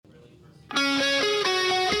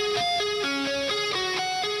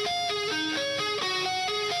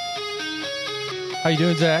How you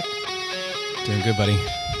doing, Zach? Doing good, buddy.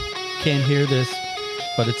 Can't hear this,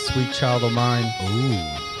 but it's Sweet Child of Mine. Ooh.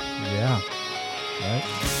 Yeah. Right?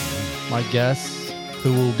 My guests,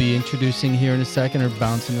 who we'll be introducing here in a second, are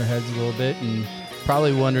bouncing their heads a little bit and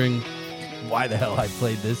probably wondering why the hell I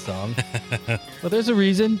played this song. But there's a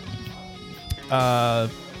reason.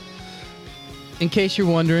 In case you're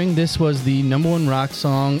wondering, this was the #1 rock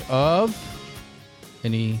song of...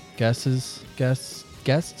 Any guesses?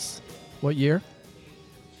 Guests? What year?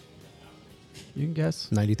 You can guess.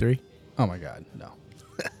 93. Oh my God, no.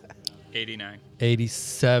 89.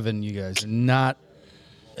 87, you guys are not...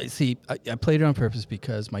 See, I played it on purpose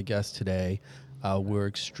because my guests today were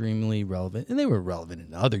extremely relevant. And they were relevant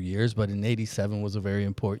in other years, but in 87 was a very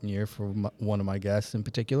important year for one of my guests in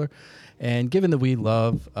particular. And given that we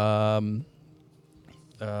love rock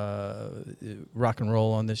and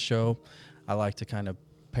roll on this show, I like to kind of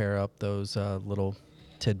pair up those little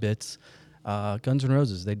tidbits. Guns N'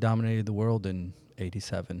 Roses, they dominated the world in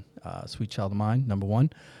 87. Sweet Child of Mine,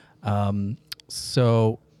 #1.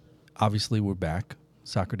 So obviously we're back,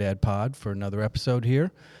 Soccer Dad Pod, for another episode here.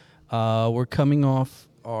 We're coming off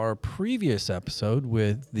our previous episode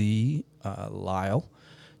with the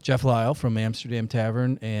Jeff Lyle from Amsterdam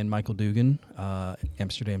Tavern, and Michael Dugan,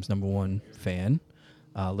 Amsterdam's #1 fan,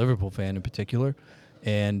 Liverpool fan in particular.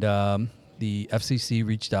 And the FCC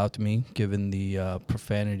reached out to me, given the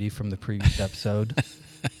profanity from the previous episode.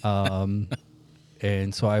 And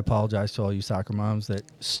so I apologize to all you soccer moms that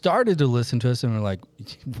started to listen to us and were like,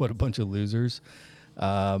 what a bunch of losers.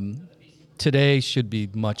 Today should be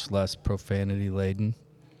much less profanity-laden.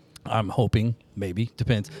 I'm hoping, maybe.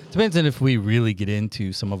 Depends on if we really get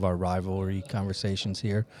into some of our rivalry conversations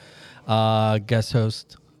here. Guest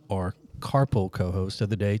host or carpool co-host of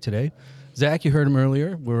the day today, Zach, you heard him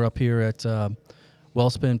earlier. We're up here at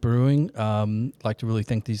Wellspent Brewing. Like to really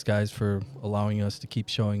thank these guys for allowing us to keep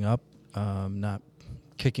showing up, not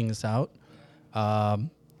kicking us out.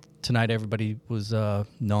 Tonight, everybody was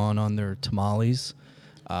gnawing on their tamales.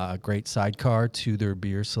 Great sidecar to their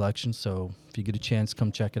beer selection. So if you get a chance,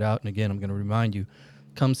 come check it out. And again, I'm going to remind you,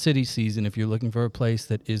 come city season, if you're looking for a place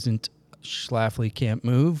that isn't Schlafly Can't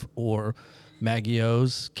Move or Maggie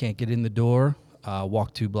O's Can't Get in the Door,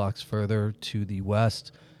 walk 2 blocks further to the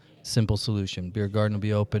west. Simple solution. Beer garden will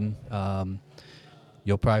be open.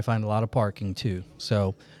 You'll probably find a lot of parking too.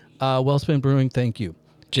 So, Wellspent Brewing, thank you.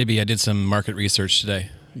 JB, I did some market research today.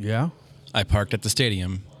 Yeah? I parked at the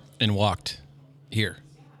stadium and walked here.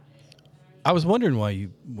 I was wondering why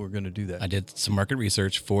you were going to do that. I did some market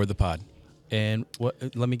research for the pod. And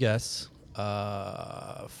what? Let me guess.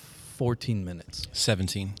 14 minutes.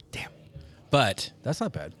 17. Damn. But That's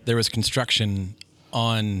not bad. there was construction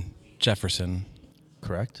on Jefferson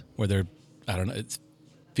Correct? where they're, I don't know, it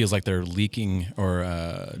feels like they're leaking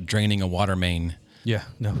or draining a water main. Yeah.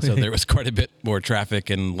 No. So there was quite a bit more traffic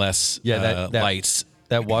and less lights.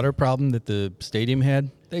 That water problem that the stadium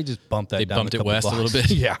had, they just bumped that They down bumped a it couple west blocks. a little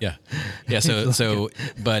bit. Yeah. Yeah. So,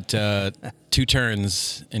 but 2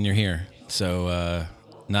 turns and you're here. So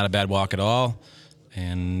not a bad walk at all,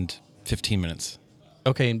 and 15 minutes.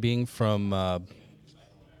 Okay, and being from, I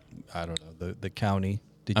don't know, the county.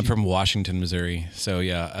 I'm from Washington, Missouri. So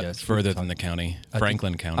Yes, further than the county,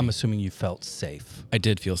 Franklin County. I'm assuming you felt safe. I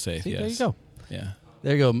did feel safe. See, Yes. there you go. Yeah.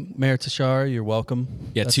 There you go, Mayor Tashara. You're welcome.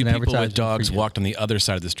 Yeah. That's 2 an people with advertisement dogs for you. walked on the other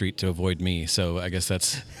side of the street to avoid me. So I guess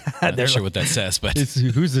that's I'm not sure what that says, but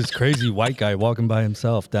Who's this crazy white guy walking by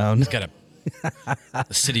himself down? he's got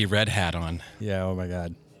a city red hat on. Yeah. Oh my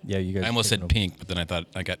God. Yeah. You guys. I almost said taking pink, but then I thought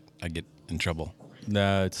I'd get in trouble.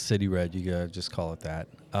 No, it's city red. You gotta just call it that.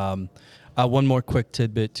 One more quick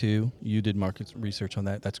tidbit too. You did market research on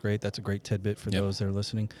that. That's great. That's a great tidbit for those that are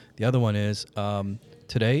listening. The other one is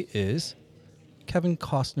today is Kevin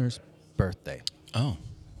Costner's birthday. Oh.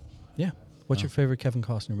 Yeah. What's your favorite Kevin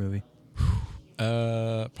Costner movie?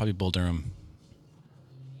 Probably Bull Durham.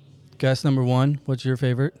 Guess #1. What's your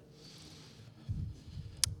favorite?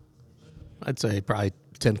 I'd say probably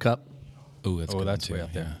 10 Cup. Ooh, that's good that's too. way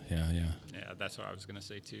up there. Yeah. Yeah, that's what I was going to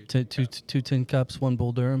say, too. Two tin cups, 1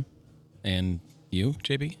 Bull Durham. And you,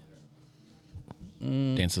 JB?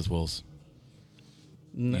 Dances Wolves.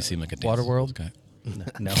 No. You seem like a Dances Wolves Waterworld guy.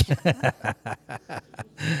 No.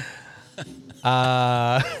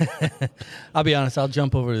 I'll be honest. I'll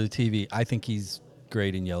jump over to the TV. I think he's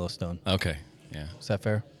great in Yellowstone. Okay. Yeah. Is that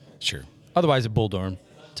fair? Sure. Otherwise, a Bull Durham.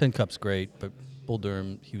 Tin Cup's great, but Bull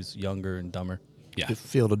Durham, he was younger and dumber. Yeah. The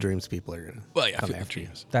Field of Dreams people are going to come after you.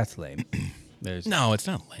 That's lame. No, it's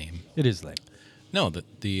not lame. It is lame. No,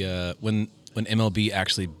 the when MLB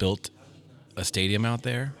actually built a stadium out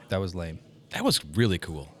there, That was lame. that was really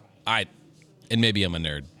cool. And maybe I'm a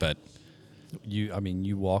nerd, but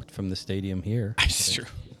You walked from the stadium here. It's true.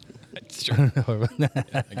 It's true.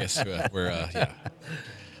 I guess we're yeah.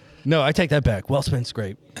 No, I take that back. Well spent's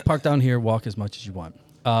great. Park down here, walk as much as you want.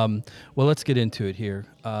 Well, let's get into it here.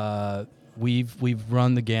 We've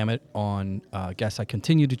run the gamut on guests. I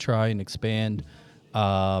continue to try and expand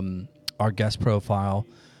our guest profile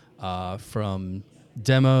from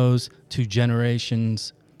demos to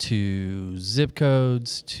generations to zip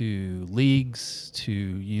codes to leagues to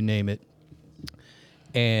you name it.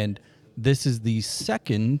 And this is the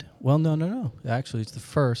second. Well, no. Actually, it's the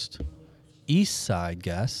first East Side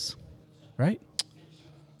guest, right?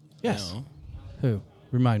 Yes. No. Who?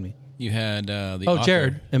 Remind me. You had the author.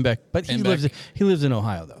 Jared Embeck, but he lives in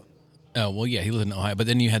Ohio though. Oh well, yeah, he lives in Ohio. But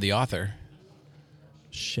then you had the author,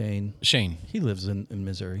 Shane. He lives in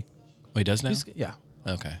Missouri. Oh, he does now. Yeah.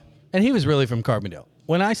 Okay. And he was really from Carbondale.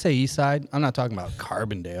 When I say East Side, I'm not talking about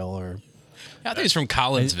Carbondale or. I think he's from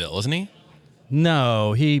Collinsville, isn't he?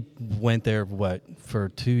 No, he went there for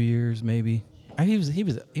 2 years maybe. He was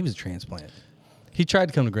a transplant. He tried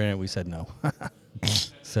to come to Granite. We said no.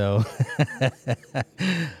 So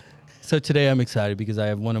today I'm excited because I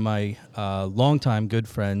have one of my longtime good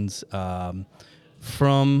friends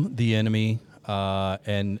from the enemy,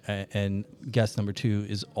 and guest number 2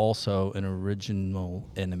 is also an original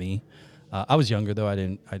enemy. I was younger though. I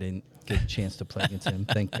didn't get a chance to play against him.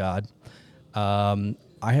 Thank God.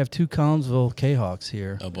 I have 2 Collinsville K-Hawks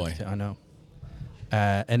here. Oh boy, I know.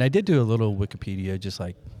 And I did do a little Wikipedia, just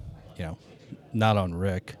like, not on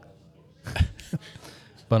Rick,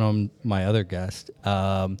 but on my other guest.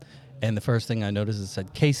 And the first thing I noticed is it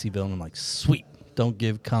said Caseyville, and I'm like, sweet, don't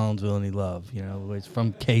give Collinsville any love. It's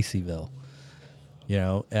from Caseyville.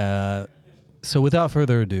 So without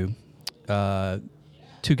further ado,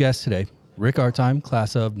 2 guests today: Rick Artime,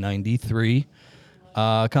 class of '93,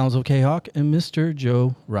 Collinsville K-Hawk, and Mr.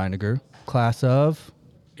 Joe Reiniger, class of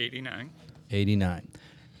 89.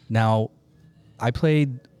 Now, I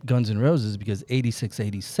played Guns N' Roses because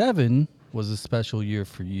 86-87 was a special year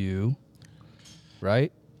for you,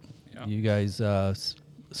 right? Yeah. You guys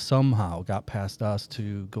somehow got past us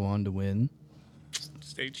to go on to win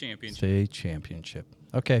State championship.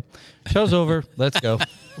 Okay, show's over. Let's go.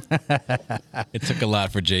 It took a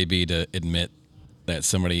lot for JB to admit that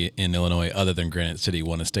somebody in Illinois other than Granite City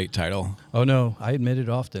won a state title. Oh, no, I admit it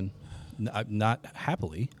often. Not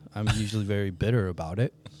happily. I'm usually very bitter about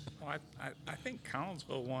it. Well, I think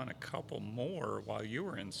Collinsville won a couple more while you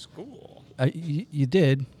were in school. You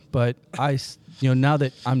did, but now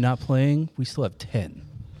that I'm not playing, we still have 10.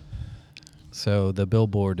 So the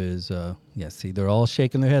billboard is, see, they're all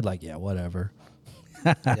shaking their head like, yeah, whatever.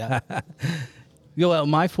 Yeah. Well,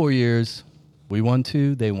 my 4 years, we won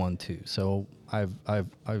 2, they won 2. So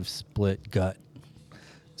I've split gut.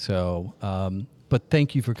 So, but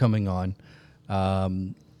thank you for coming on.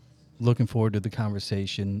 Looking forward to the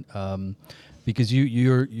conversation because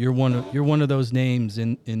you're one of those names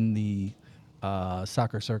in the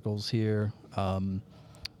soccer circles here. A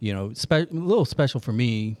little special for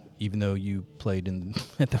me, even though you played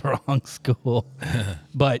at the wrong school.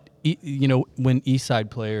 But when East Side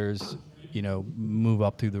players move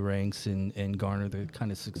up through the ranks and garner the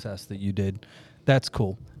kind of success that you did, that's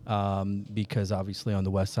cool. Because obviously on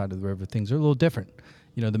the west side of the river, things are a little different.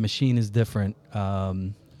 The machine is different.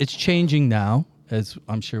 It's changing now, as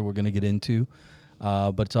I'm sure we're going to get into,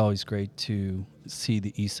 but it's always great to see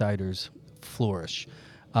the East Siders flourish.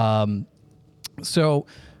 So,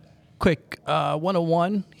 quick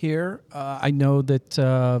 101 here. I know that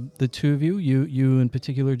the 2 of you in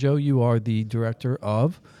particular, Joe, you are the director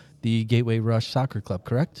of the Gateway Rush Soccer Club,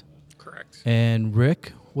 correct? Correct. And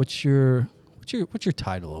Rick, what's your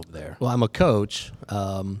title over there? Well, I'm a coach,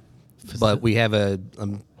 but we have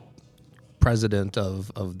I'm president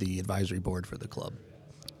of the advisory board for the club.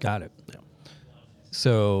 Got it. Yeah.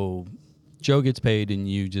 So Joe gets paid and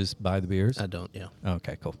you just buy the beers? I don't, yeah.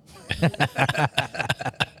 Okay, cool.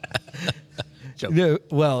 Joke. Yeah,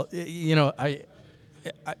 well,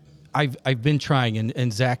 I've been trying,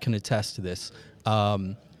 and Zach can attest to this.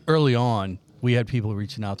 Early on, we had people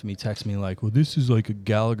reaching out to me, texting me like, well, this is like a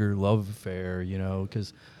Gallagher love affair,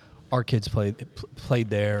 because our kids played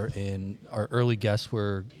there, and our early guests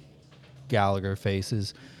were Gallagher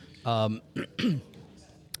faces. And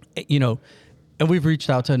we've reached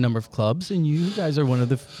out to a number of clubs, and you guys are one of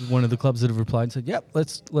the clubs that have replied and said, "Yep,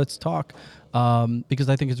 let's talk," because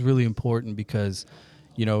I think it's really important because,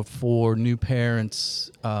 for new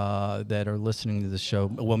parents that are listening to the show,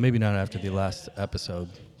 well, maybe not after the last episode,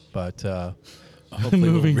 but hopefully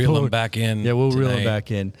moving we'll reel forward, them back in. Yeah, we'll reel them tonight.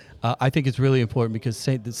 back in. I think it's really important because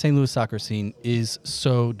the St. Louis soccer scene is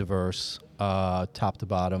so diverse. top to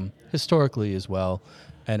bottom, historically as well.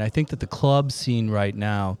 And I think that the club scene right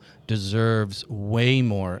now deserves way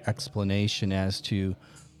more explanation as to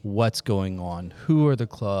what's going on. Who are the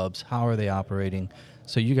clubs? How are they operating?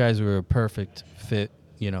 So you guys were a perfect fit,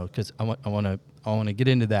 because I want to get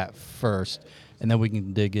into that first, and then we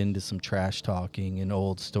can dig into some trash talking and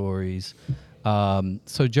old stories.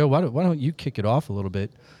 So Joe, why don't you kick it off a little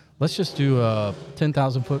bit? Let's just do a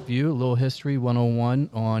 10,000 foot view, a little history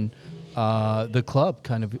 101 on the club,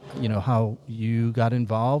 kind of, how you got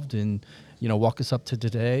involved, and, walk us up to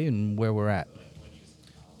today and where we're at.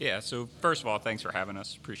 Yeah, so first of all, thanks for having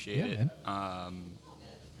us. Appreciate it. Man.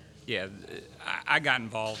 I got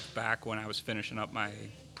involved back when I was finishing up my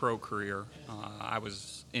pro career. I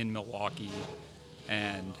was in Milwaukee,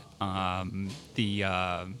 and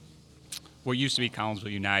what used to be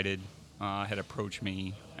Collinsville United had approached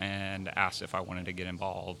me and asked if I wanted to get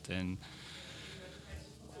involved. And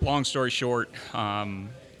long story short,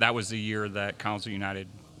 that was the year that Collinsville United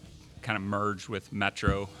kind of merged with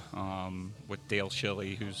Metro, with Dale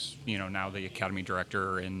Shilley, who's now the academy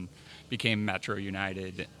director, and became Metro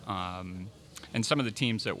United. And some of the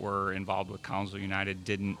teams that were involved with Collinsville United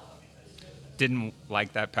didn't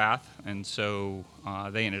like that path, and so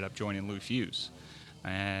they ended up joining Lou Fuse.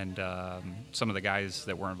 And some of the guys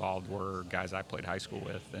that were involved were guys I played high school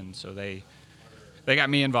with, and so they got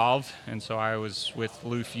me involved. And so I was with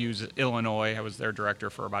Lou Fuse Illinois. I was their director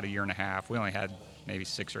for about a year and a half. We only had maybe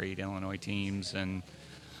 6 or 8 Illinois teams, and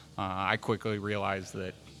I quickly realized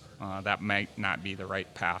that that might not be the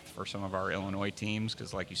right path for some of our Illinois teams,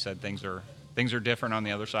 because, like you said, things are different on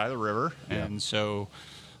the other side of the river. Yeah. And so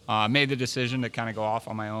made the decision to kind of go off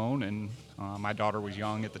on my own, and my daughter was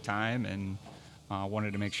young at the time, and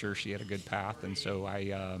wanted to make sure she had a good path. And so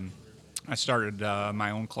I started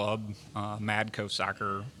my own club, Madco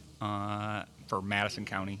Soccer, for Madison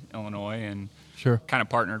County, Illinois, and Sure. kind of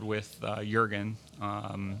partnered with Jurgen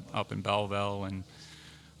up in Belleville, and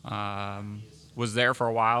was there for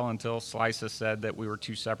a while until Slices said that we were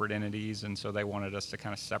 2 separate entities, and so they wanted us to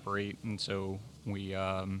kind of separate, and so we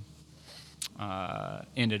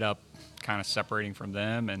ended up kind of separating from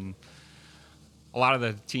them. And a lot of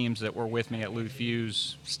the teams that were with me at Lou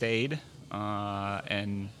Fuse stayed,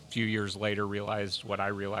 and a few years later realized what I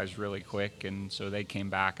realized really quick, and so they came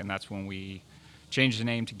back, and that's when we changed the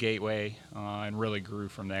name to Gateway, and really grew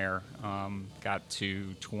from there. Got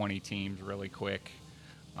to 20 teams really quick,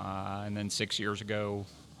 and then 6 years ago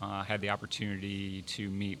had the opportunity to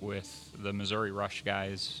meet with the Missouri Rush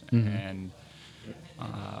guys, and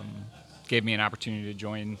gave me an opportunity to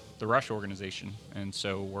join the Rush organization. And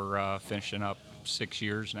so we're finishing up 6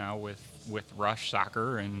 years now with Rush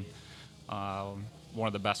Soccer, and one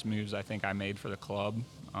of the best moves I think I made for the club.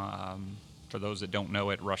 For those that don't know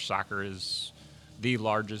it, Rush Soccer is the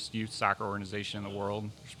largest youth soccer organization in the world.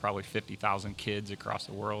 There's probably 50,000 kids across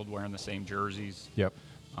the world wearing the same jerseys. Yep.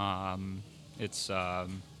 It's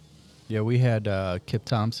we had Kip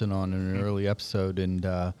Thompson on in an early episode,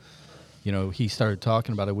 and he started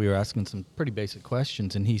talking about it. We were asking some pretty basic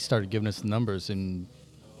questions, and he started giving us the numbers, and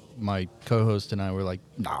my co-host and I were like,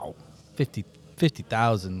 no,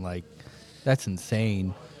 50,000, like, that's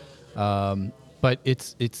insane. But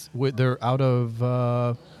they're out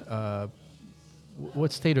of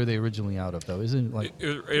what state are they originally out of, though? Isn't it like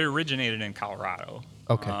it originated in Colorado?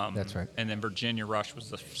 Okay, that's right. And then Virginia Rush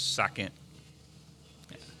was the second.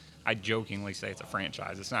 I jokingly say it's a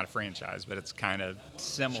franchise. It's not a franchise, but it's kind of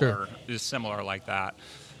similar. Sure. It's similar like that.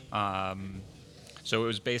 So it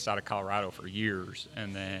was based out of Colorado for years,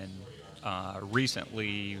 and then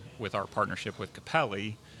recently, with our partnership with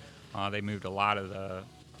Capelli, they moved a lot of the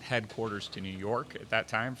headquarters to New York at that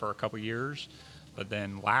time for a couple years. But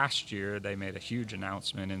then last year they made a huge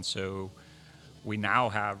announcement, and so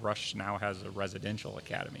Rush now has a residential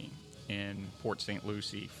academy in Port St.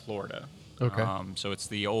 Lucie, Florida. Okay. So it's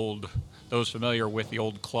those familiar with the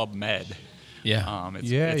old Club Med. Yeah.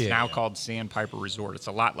 It's now called Sandpiper Resort. It's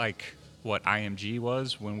a lot like what IMG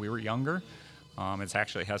was when we were younger. It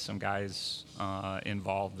actually has some guys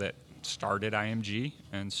involved that started IMG,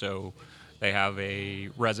 and so they have a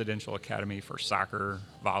residential academy for soccer,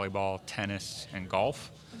 volleyball, tennis, and golf.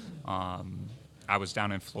 I was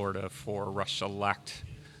down in Florida for Rush Select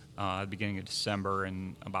at the beginning of December,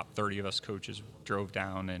 and about 30 of us coaches drove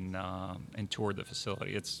down and toured the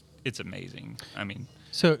facility. It's amazing. I mean,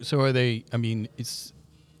 so are they? I mean,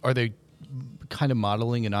 are they kind of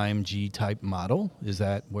modeling an IMG type model? Is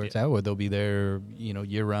that where it's at? Where they'll be there,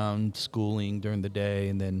 year round, schooling during the day,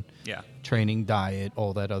 and then training, diet,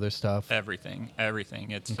 all that other stuff. Everything.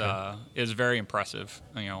 It's very impressive.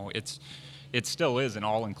 It still is an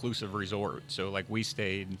all inclusive resort. So like we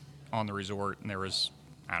stayed on the resort, and there was,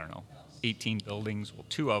 I don't know, 18 buildings. Well,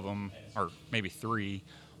 2 of them, or maybe 3,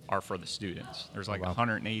 are for the students. There's like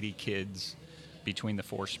 180 kids between the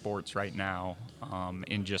 4 sports right now,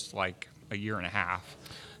 in just like a year and a half.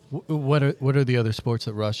 What are the other sports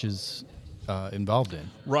that Rush is involved in?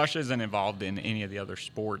 Rush isn't involved in any of the other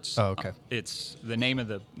sports. Oh, okay. It's the name of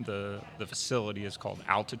the facility is called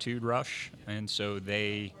Altitude Rush, and so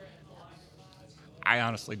I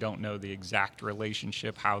honestly don't know the exact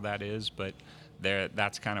relationship how that is, but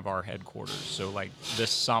that's kind of our headquarters. So like this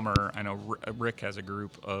summer, I know Rick has a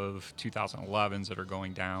group of 2011s that are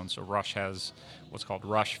going down. So Rush has what's called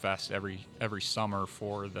Rush Fest every summer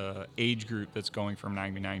for the age group that's going from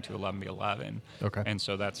 9v9 to 11v11. Okay. And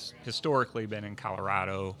so that's historically been in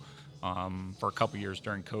Colorado. For a couple years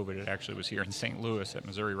during COVID, it actually was here in St. Louis at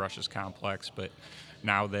Missouri Rush's complex. But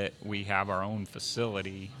now that we have our own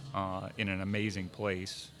facility in an amazing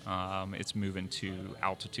place, it's moving to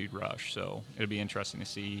Altitude Rush. So it'll be interesting to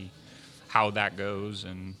see how that goes.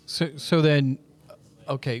 And So then,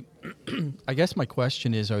 okay, I guess my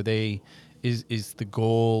question is: is the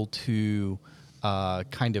goal to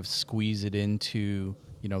kind of squeeze it into,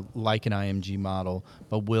 like an IMG model?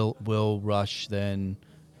 But will Rush then,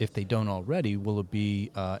 if they don't already, will it be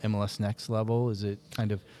MLS Next level? Is it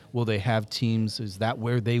kind of, will they have teams? Is that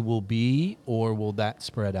where they will be, or will that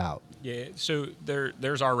spread out? yeah, so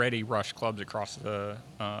there's already Rush clubs across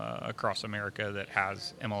America that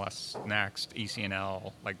has MLS Next,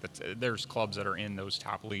 ECNL. There's clubs that are in those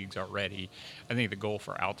top leagues already. I think the goal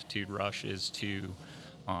for Altitude Rush is to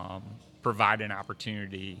provide an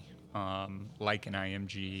opportunity like an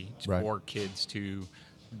IMG for kids to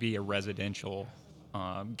be a residential,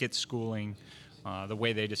 get schooling. The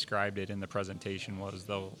way they described it in the presentation was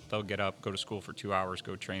they'll get up, go to school for 2 hours,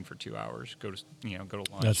 go train for 2 hours, go to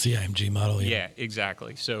lunch. That's the IMG model. Yeah,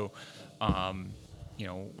 exactly. So,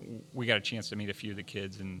 we got a chance to meet a few of the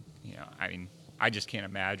kids, and I just can't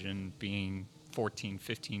imagine being 14,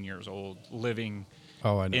 15 years old, living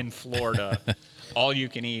in Florida. All you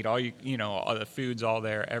can eat, all the food's all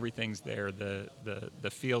there, everything's there.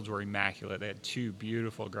 The fields were immaculate. They had 2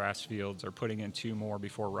 beautiful grass fields. They're putting in 2 more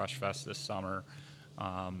before Rush Fest this summer.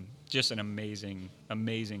 Just an amazing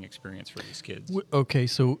experience for these kids. Okay,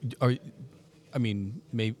 so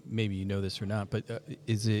maybe you know this or not, but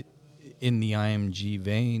is it in the IMG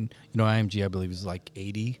vein? IMG I believe is like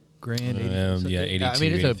 80 grand. 80, yeah, 82. I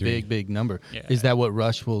mean, it's 83. a big number. Yeah. Is that what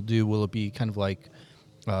Rush will do? Will it be kind of like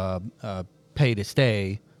pay to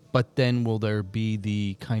stay, but then will there be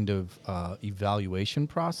the kind of evaluation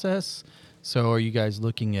process? So are you guys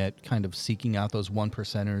looking at kind of seeking out those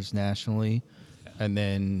 1%ers nationally, and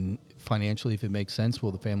then financially, if it makes sense,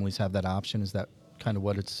 will the families have that option? Is that kind of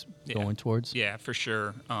what it's going towards? Yeah, for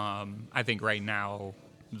sure. I think right now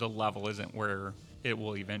the level isn't where it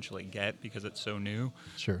will eventually get because it's so new.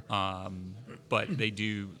 Sure. But they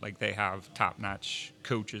do, they have top-notch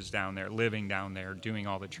coaches down there, living down there, doing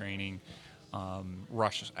all the training.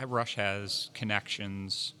 Rush has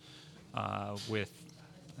connections with,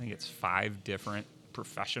 I think it's 5 different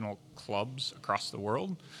professional clubs across the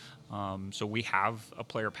world. So we have a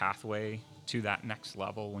player pathway to that next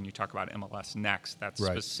level. When you talk about MLS Next, that's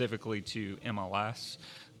specifically to MLS.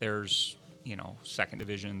 There's second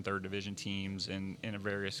division, third division teams in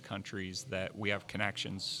various countries that we have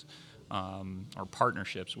connections or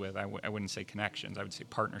partnerships with. I wouldn't say connections. I would say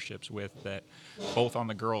partnerships with, that both on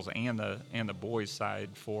the girls and the boys side,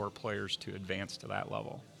 for players to advance to that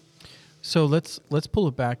level. So let's pull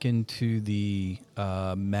it back into the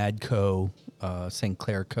Madco, St.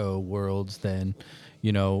 Clair Co. worlds. Then,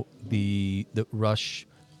 the Rush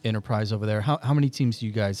enterprise over there. How many teams do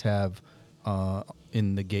you guys have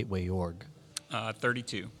in the Gateway org?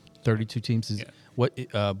 32. 32 teams. Is Yeah.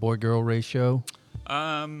 what boy-girl ratio?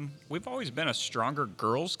 We've always been a stronger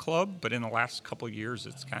girls club, but in the last couple of years,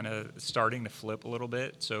 it's kind of starting to flip a little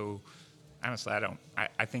bit. So honestly,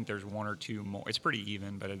 I think there's 1 or 2 more. It's pretty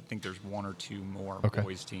even, but I think there's 1 or 2 more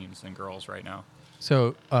boys teams than girls right now.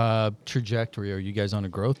 So trajectory, are you guys on a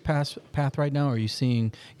growth path right now? Are you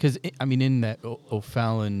seeing, because in that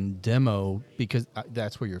O'Fallon demo, because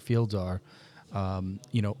that's where your fields are,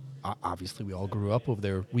 obviously we all grew up over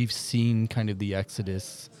there. We've seen kind of the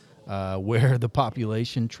exodus, where the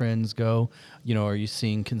population trends go. Are you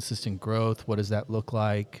seeing consistent growth? What does that look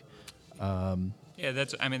like? Yeah,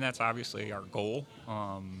 that's obviously our goal.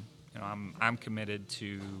 I'm committed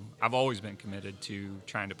to. I've always been committed to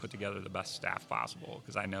trying to put together the best staff possible,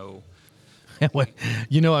 because I know. Wait,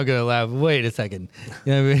 I'm gonna laugh. Wait a second.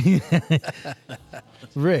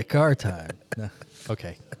 Rick Artime. No.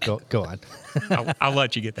 Okay, go on. I'll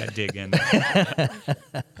let you get that dig in.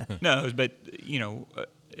 No, but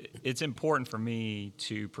it's important for me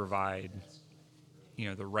to provide,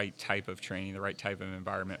 the right type of training, the right type of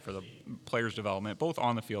environment for the players' development, both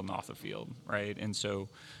on the field and off the field, right? And so,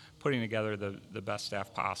 putting together the best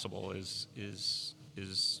staff possible is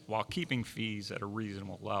while keeping fees at a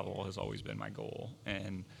reasonable level has always been my goal.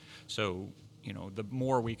 And so, the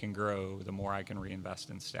more we can grow, the more I can reinvest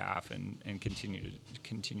in staff and continue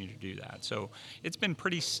to do that. So it's been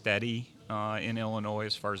pretty steady in Illinois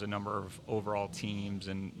as far as the number of overall teams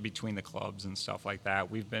and between the clubs and stuff like that.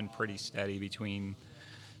 We've been pretty steady between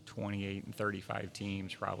 28 and 35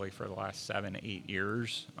 teams probably for the last 7-8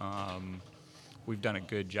 years. We've done a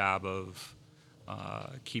good job of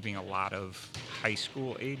keeping a lot of high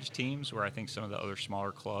school age teams, where I think some of the other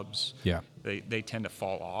smaller clubs, they tend to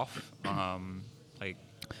fall off.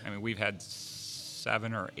 We've had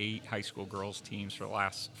 7 or 8 high school girls teams for the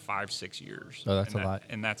last 5-6 years. Oh, that's a lot.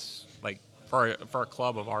 And that's like for a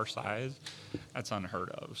club of our size, that's unheard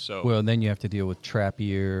of. So well, then you have to deal with trap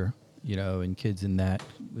year, and kids in that,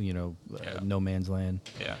 no man's land.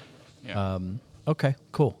 Yeah. Okay,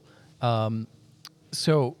 cool.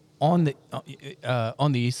 So on the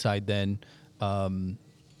east side, then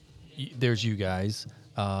there's you guys.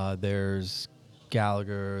 There's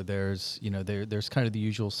Gallagher. There's there's kind of the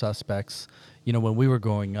usual suspects. When we were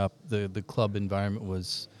growing up, the club environment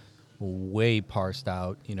was way parsed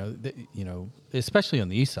out. Especially on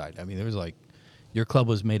the east side. I mean, there was like your club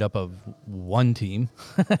was made up of one team,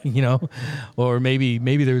 or maybe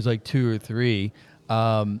there was like 2 or 3.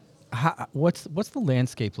 What's the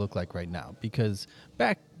landscape look like right now? Because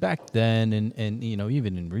back then and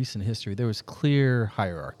even in recent history, there was clear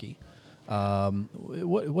hierarchy.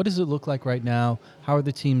 What does it look like right now? How are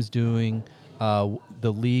the teams doing?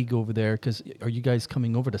 The league over there, because are you guys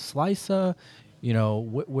coming over to Slica?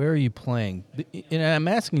 Where are you playing? And I'm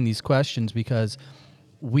asking these questions because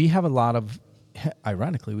we have a lot of,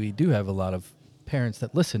 ironically, we do have a lot of parents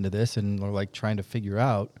that listen to this and are like trying to figure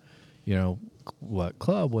out, what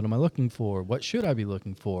club, what am I looking for? What should I be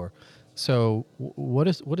looking for? So what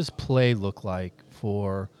does play look like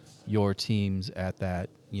for your teams at that,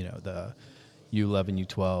 the U11,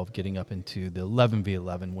 U12, getting up into the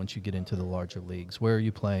 11v11 once you get into the larger leagues? Where are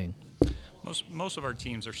you playing? Most of our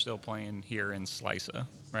teams are still playing here in Slica,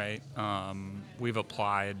 right? We've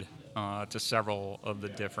applied to several of the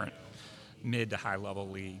different mid to high level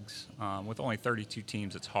leagues. With only 32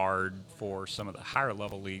 teams, it's hard for some of the higher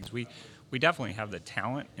level leagues. We definitely have the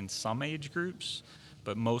talent in some age groups,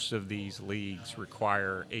 but most of these leagues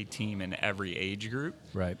require a team in every age group.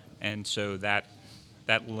 Right. And so that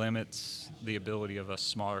limits the ability of us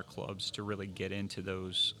smaller clubs to really get into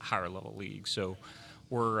those higher level leagues. So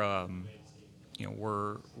we're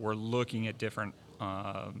looking at different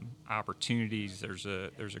opportunities. There's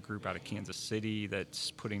a group out of Kansas City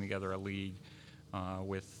that's putting together a league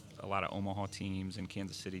with a lot of Omaha teams and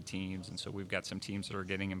Kansas City teams, and so we've got some teams that are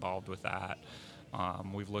getting involved with that.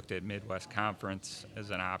 We've looked at Midwest Conference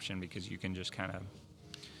as an option because you can just kind of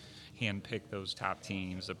handpick those top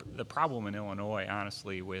teams. The problem in Illinois,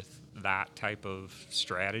 honestly, with that type of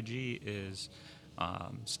strategy is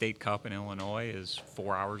State Cup in Illinois is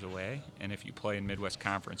 4 hours away, and if you play in Midwest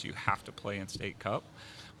Conference, you have to play in State Cup,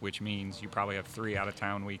 which means you probably have 3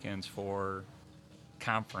 out-of-town weekends for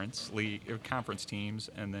conference teams,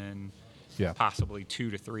 and then possibly 2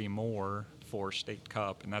 to 3 more for State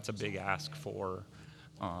Cup, and that's a big ask for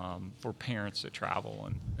parents to travel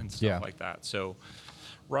and stuff like that. So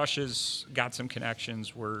Russia's got some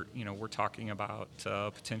connections. We're talking about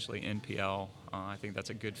potentially NPL. I think that's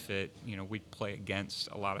a good fit. We play against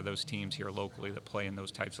a lot of those teams here locally that play in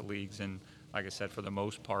those types of leagues, and like I said, for the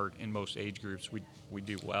most part, in most age groups, we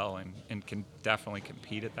do well and can definitely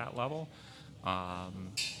compete at that level.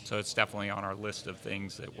 So it's definitely on our list of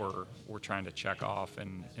things that we're trying to check off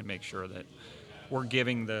and make sure that we're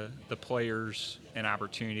giving the players an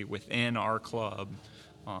opportunity within our club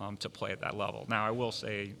to play at that level. Now, I will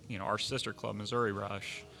say, our sister club, Missouri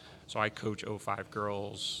Rush, so I coach 05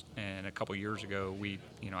 girls, and a couple years ago,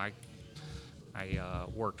 I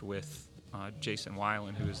worked with Jason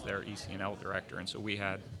Weiland, who is their ECNL director, and so we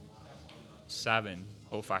had 7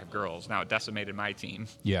 05 girls. Now, it decimated my team.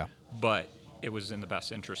 Yeah. But it was in the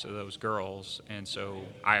best interest of those girls, and so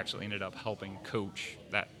I actually ended up helping coach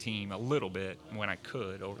that team a little bit when I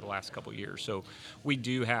could over the last couple of years. So they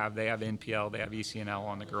have NPL, they have ECNL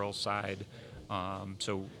on the girls' side.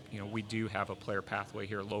 So we do have a player pathway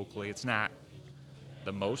here locally. It's not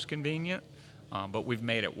the most convenient, but we've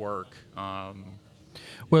made it work. So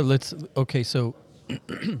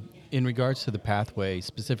in regards to the pathway,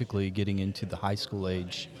 specifically getting into the high school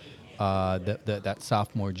age, that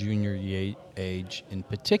sophomore, junior age in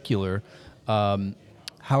particular,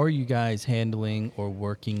 how are you guys handling or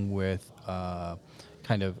working with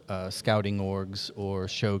kind of scouting orgs or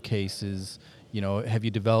showcases? Have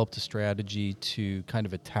you developed a strategy to kind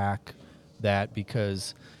of attack that?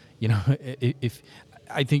 Because, if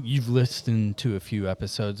I think you've listened to a few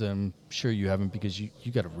episodes, I'm sure you haven't because you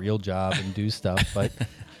got a real job and do stuff, but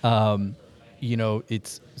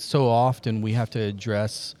it's so often we have to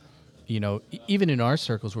address, even in our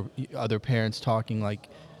circles where other parents talking like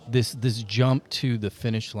this jump to the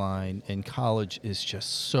finish line in college is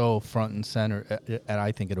just so front and center, and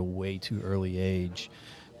I think at a way too early age.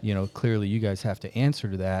 Clearly you guys have to answer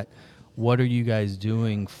to that. What are you guys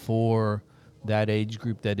doing for that age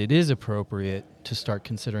group that it is appropriate to start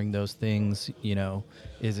considering those things?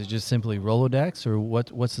 Is it just simply Rolodex, or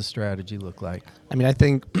what's the strategy look like? I mean, I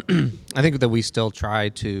think I think that we still try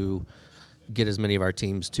to get as many of our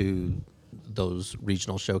teams to those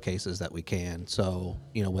regional showcases that we can. So,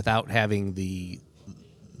 without having the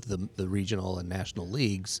regional and national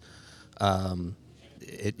leagues,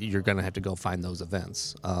 you're going to have to go find those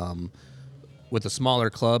events. With a smaller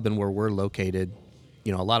club and where we're located,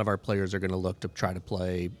 a lot of our players are going to look to try to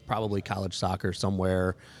play probably college soccer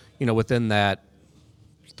somewhere, within that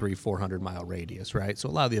 300-400 mile radius, right? So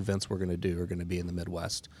a lot of the events we're going to do are going to be in the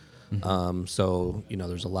Midwest. Mm-hmm. So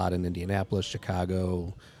there's a lot in Indianapolis,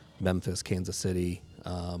 Chicago, Memphis, Kansas City,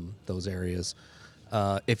 those areas.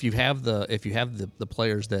 If you have the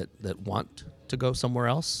players that want to go somewhere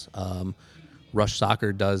else, Rush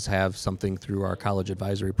Soccer does have something through our college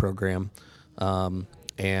advisory program,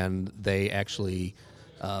 and they actually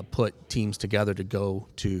put teams together to go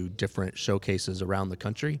to different showcases around the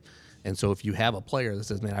country. And so if you have a player that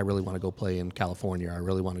says, man, I really want to go play in California, or I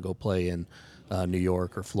really want to go play in New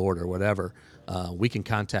York or Florida or whatever, we can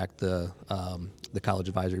contact the college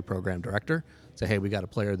advisory program director, say, hey, we got a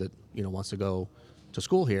player that wants to go to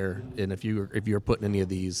school here, and if you're putting any of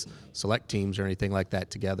these select teams or anything like that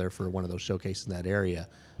together for one of those showcases in that area,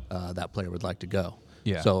 that player would like to go.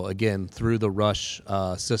 Yeah. So again, through the Rush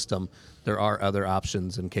system, there are other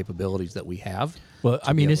options and capabilities that we have. Well,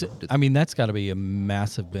 I mean, that's got to be a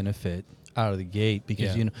massive benefit out of the gate,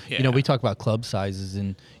 because we talk about club sizes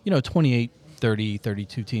and 28, 30,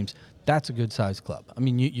 32 teams. That's a good size club. I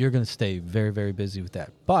mean, you're going to stay very, very busy with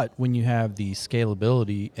that. But when you have the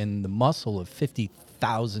scalability and the muscle of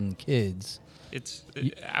 50,000 kids,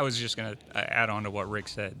 I was just going to add on to what Rick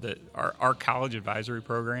said, that our college advisory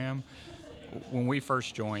program, when we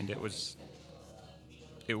first joined, it was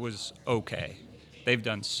okay. They've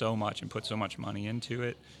done so much and put so much money into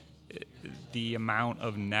it. The amount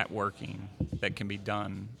of networking that can be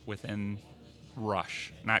done within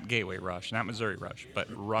Rush, not Gateway Rush, not Missouri Rush, but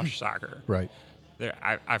Rush Soccer. right?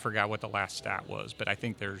 I forgot what the last stat was, but I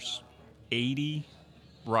think there's 80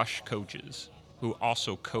 Rush coaches who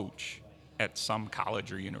also coach at some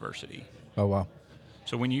college or university. Oh, wow.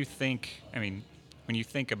 So when you think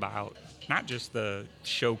about not just the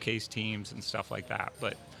showcase teams and stuff like that,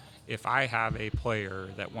 but if I have a player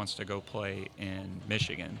that wants to go play in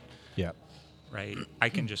Michigan, Yeah. right, I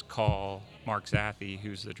can just call Mark Zathy,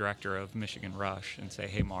 who's the director of Michigan Rush, and say,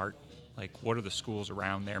 hey, Mark, like, what are the schools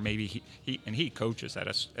around there? Maybe he coaches at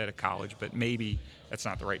a college, but maybe that's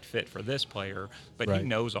not the right fit for this player, but Right. he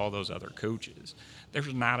knows all those other coaches.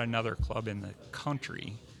 There's not another club in the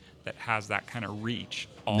country that has that kind of reach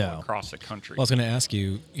all across the country. Well, I was going to ask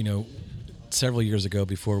you, several years ago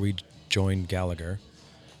before we joined Gallagher,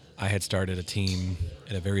 I had started a team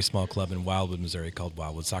at a very small club in Wildwood, Missouri called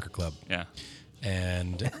Wildwood Soccer Club. Yeah.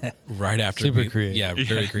 And right after Super creative. Yeah,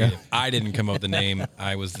 very creative. I didn't come up with the name.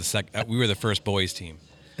 I was the second. We were the first boys team.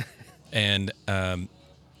 And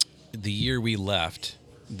the year we left,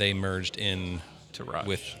 they merged in To Rush.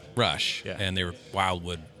 with Rush. Yeah. And they were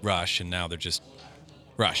Wildwood Rush, and now they're just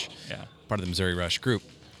Rush. Yeah. Part of the Missouri Rush group.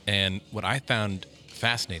 And what I found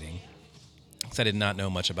fascinating, because I did not know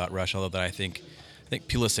much about Rush, although that I think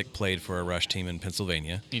Pulisic played for a Rush team in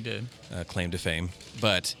Pennsylvania. He did. Claim to fame.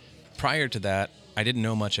 But prior to that, I didn't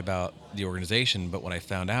know much about the organization, but what I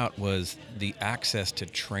found out was the access to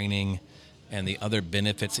training and the other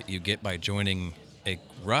benefits that you get by joining a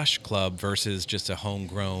Rush club versus just a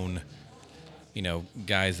homegrown,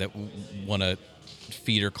 guys that want a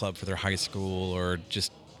feeder club for their high school or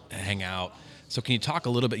just hang out. So can you talk a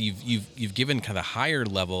little bit? You've given kind of higher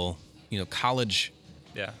level, college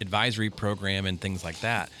advisory program and things like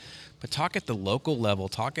that, but talk at the local level.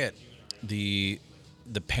 Talk at the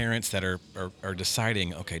parents that are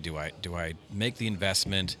deciding, okay, do I make the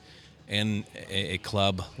investment in a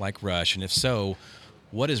club like Rush, and if so,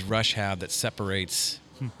 what does Rush have that separates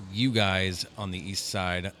you guys on the east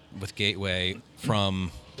side with Gateway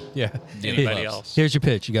from Yeah. anybody else. Here's your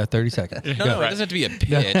pitch. You got 30 seconds. No, Go. it doesn't have to be a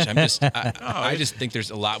pitch. I just think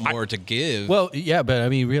there's a lot more to give. Well, yeah, but I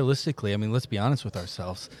mean, realistically, I mean, let's be honest with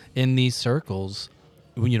ourselves. In these circles,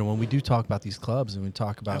 when we do talk about these clubs and we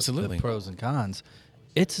talk about Absolutely. the pros and cons,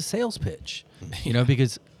 it's a sales pitch,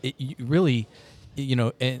 because really,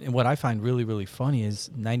 and what I find really, really funny is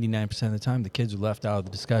 99% of the time the kids are left out of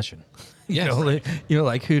the discussion. Yes.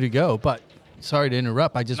 Like who to go. But sorry to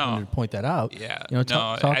interrupt. I just wanted to point that out. Yeah.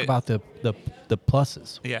 Talk about the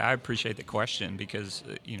pluses. Yeah, I appreciate the question because,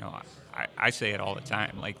 I say it all the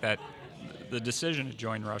time. Like that, the decision to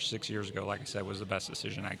join Rush 6 years ago, like I said, was the best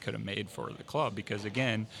decision I could have made for the club because,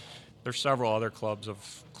 again, there's several other clubs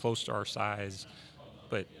of close to our size,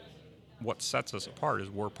 but what sets us apart is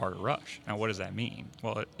we're part of Rush. Now, what does that mean?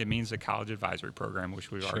 Well, it means the college advisory program,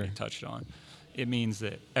 which we've already touched on. It means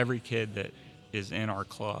that every kid that is in our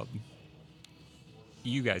club,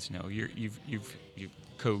 you guys know, you've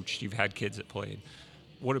coached, you've had kids that played.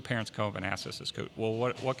 What do parents come up and ask us as coach? Well,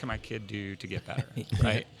 what can my kid do to get better,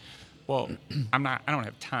 right? Well, I don't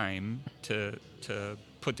have time to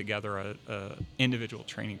put together a individual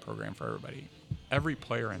training program for everybody. Every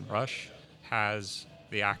player in Rush has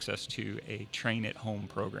the access to a train at home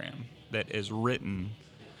program that is written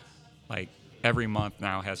like every month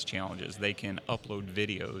now has challenges. They can upload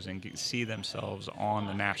videos and see themselves on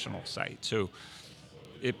the national site. So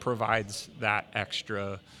it provides that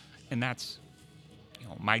extra, and that's,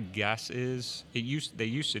 my guess is they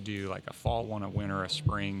used to do like a fall one, a winter, a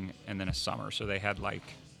spring, and then a summer. So they had like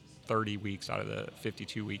 30 weeks out of the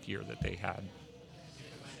 52-week year that they had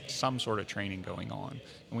some sort of training going on.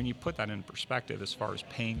 And when you put that in perspective, as far as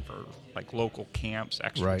paying for like local camps,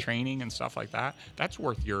 extra training and stuff like that, that's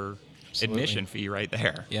worth your admission fee right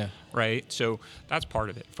there. Yeah. Right. So that's part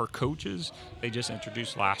of it. For coaches, they just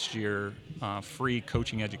introduced last year free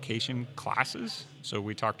coaching education classes. So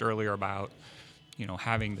we talked earlier about,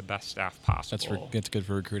 having the best staff possible. That's good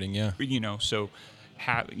for recruiting. Yeah. So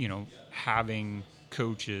having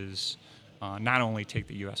coaches not only take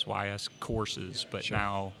the USYS courses, but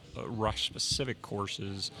now Rush-specific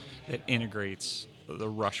courses that integrates the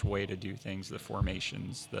Rush way to do things, the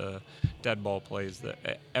formations, the dead ball plays,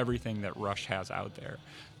 everything that Rush has out there.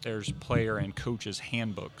 There's player and coaches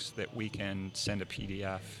handbooks that we can send a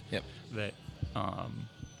PDF. Yep. That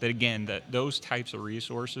again, that those types of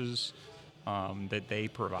resources that they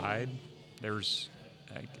provide, it's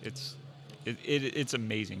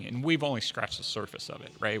amazing, and we've only scratched the surface of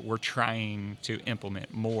it, right? We're trying to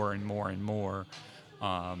implement more and more and more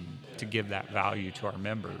to give that value to our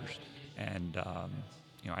members, and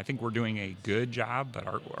I think we're doing a good job, but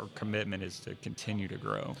our commitment is to continue to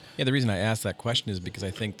grow. Yeah, the reason I asked that question is because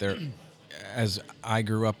I think as I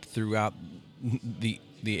grew up throughout the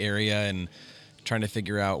area and trying to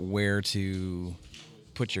figure out where to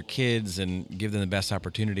put your kids and give them the best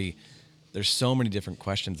opportunity, there's so many different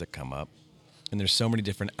questions that come up, and there's so many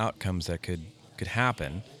different outcomes that could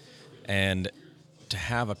happen. And to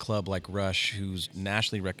have a club like Rush, who's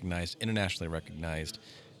nationally recognized, internationally recognized,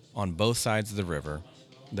 on both sides of the river,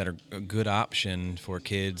 that are a good option for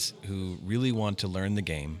kids who really want to learn the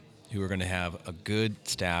game, who are going to have a good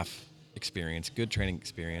staff experience, good training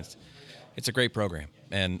experience. It's a great program.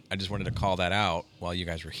 And I just wanted to call that out while you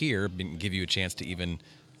guys were here and give you a chance to even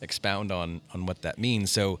expound on what that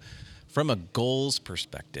means. So from a goals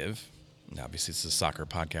perspective, obviously this is a soccer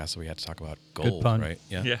podcast, so we had to talk about goals, good pun. right?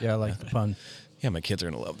 Yeah, I like the pun. Yeah, my kids are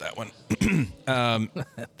going to love that one.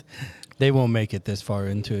 They won't make it this far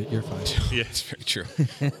into it. You're fine. Yeah, it's very true.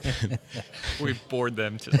 We've bored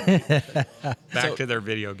them back to their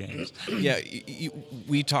video games. Yeah,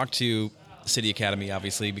 we talked to City Academy,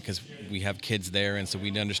 obviously, because we have kids there, and so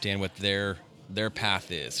we understand what their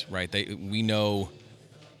path is, right? We know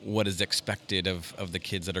what is expected of the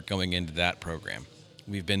kids that are going into that program.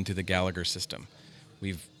 We've been through the Gallagher system.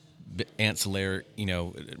 We've ancillary,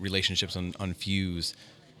 relationships on Fuse,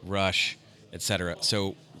 Rush, etc.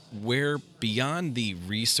 So where beyond the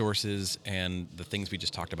resources and the things we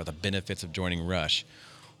just talked about, the benefits of joining Rush,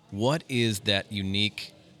 what is that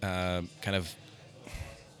unique kind of,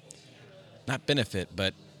 not benefit,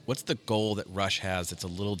 but what's the goal that Rush has that's a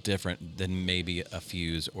little different than maybe a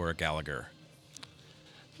Fuse or a Gallagher?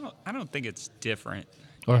 Well, I don't think it's different.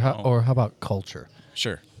 Or how about culture?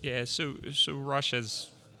 Sure. Yeah, so Rush has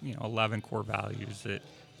 11 core values that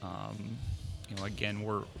again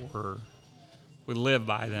we live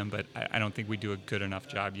by them, but I don't think we do a good enough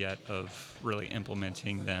job yet of really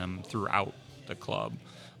implementing them throughout the club.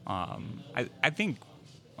 I think,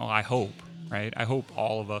 I hope, right? I hope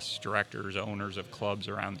all of us directors, owners of clubs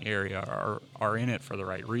around the area are in it for the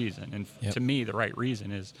right reason. And Yep. to me, the right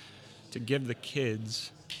reason is to give the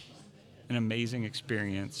kids an amazing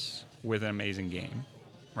experience with an amazing game,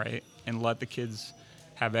 right? And let the kids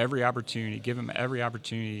have every opportunity, give them every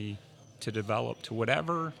opportunity to develop to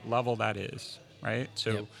whatever level that is, right?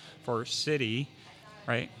 So for city,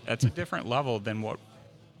 right, that's a different level than what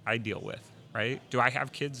I deal with, right? Do I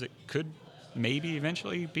have kids that could maybe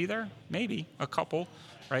eventually be there? Maybe, a couple,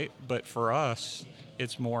 right? But for us,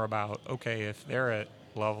 it's more about, okay, if they're at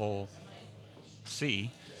level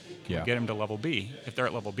C, can we get them to level B? If they're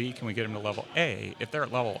at level B, can we get them to level A? If they're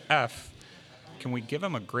at level F, can we give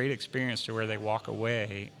them a great experience to where they walk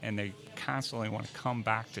away and they constantly want to come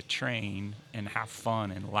back to train and have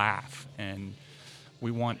fun and laugh? And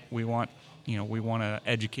we want to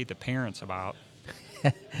educate the parents about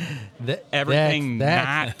everything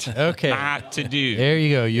not to do. There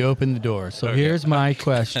you go. You opened the door. So here's my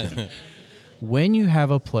question. When you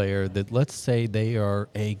have a player that, let's say they are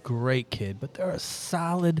a great kid, but they're a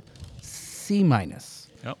solid C-,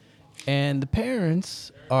 Yep. and the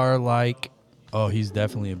parents are like, oh, he's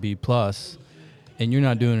definitely a B+, and you're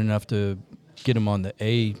not doing enough to get him on the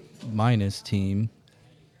A- team,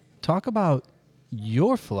 talk about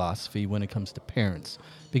your philosophy when it comes to parents.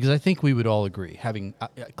 Because I think we would all agree, having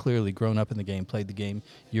clearly grown up in the game, played the game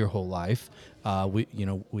your whole life,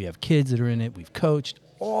 we have kids that are in it, we've coached,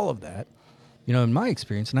 all of that. In my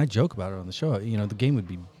experience, and I joke about it on the show, the game would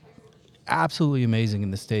be absolutely amazing in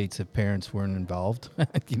the States if parents weren't involved.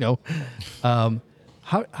 How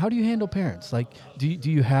do you handle parents? Like, do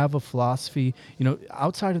you have a philosophy,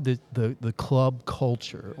 outside of the club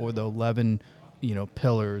culture or the 11,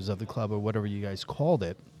 pillars of the club or whatever you guys called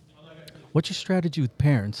it? What's your strategy with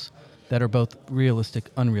parents that are both realistic,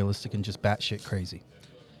 unrealistic, and just batshit crazy?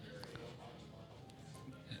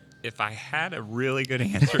 If I had a really good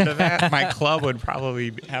answer to that, my club would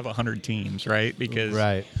probably have 100 teams, right? Because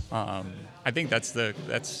I think that's the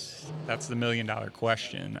 $1 million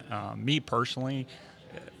question. Me personally,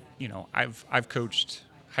 I've coached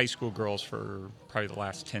high school girls for probably the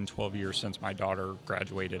last 10, 12 years since my daughter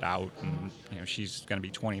graduated out, and she's going to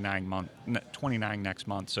be 29 next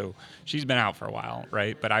month, so she's been out for a while,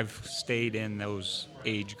 right? But I've stayed in those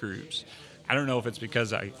age groups. I don't know if it's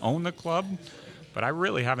because I own the club, but I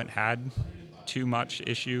really haven't had too much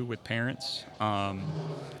issue with parents.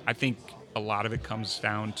 I think a lot of it comes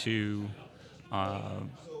down to,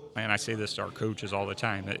 and I say this to our coaches all the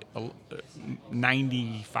time, that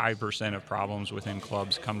 95% of problems within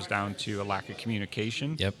clubs comes down to a lack of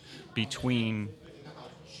communication between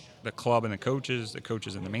the club and the coaches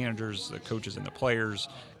and the managers, the coaches and the players,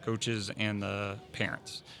 coaches and the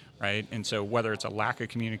parents, right? And so whether it's a lack of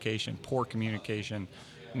communication, poor communication,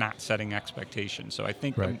 not setting expectations. So I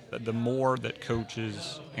think the more that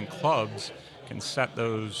coaches and clubs can set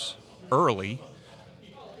those early,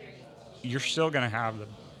 you're still going to have the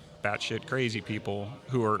batshit crazy people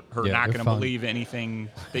who are not going to believe anything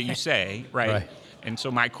that you say, right? And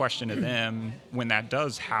so my question to them when that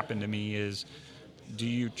does happen to me is, do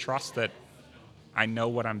you trust that I know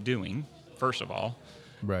what I'm doing, first of all?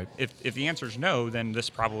 Right. If the answer is no, then this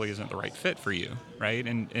probably isn't the right fit for you, right?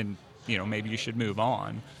 And maybe you should move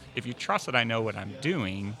on. If you trust that I know what I'm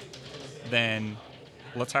doing, then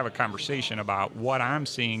let's have a conversation about what I'm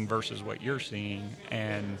seeing versus what you're seeing,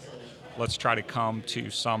 and let's try to come to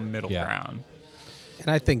some middle ground.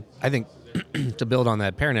 And I think to build on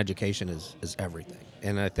that, parent education is everything.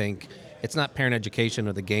 And I think it's not parent education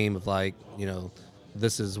of the game of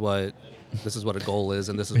this is what a goal is,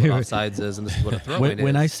 and this is what offsides is, and this is what a throw-in is.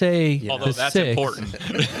 When I say although that's important,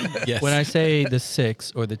 when I say the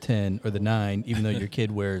 6 or the 10 or the 9, even though your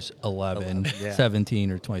kid wears 11,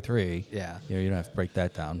 17, or 23, you don't have to break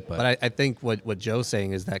that down. But I think what Joe's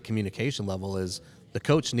saying is that communication level is the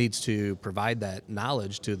coach needs to provide that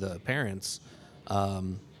knowledge to the parents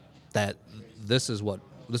that this is what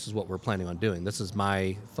we're planning on doing. This is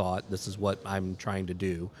my thought. This is what I'm trying to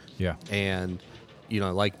do. Yeah. And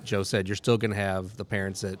like Joe said, you're still going to have the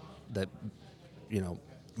parents that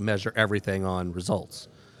measure everything on results.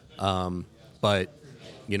 But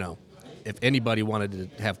if anybody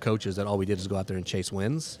wanted to have coaches that all we did is go out there and chase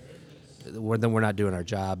wins, then we're not doing our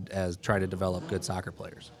job as trying to develop good soccer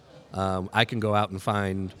players. I can go out and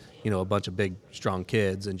find a bunch of big, strong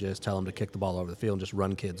kids and just tell them to kick the ball over the field and just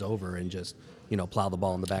run kids over and just plow the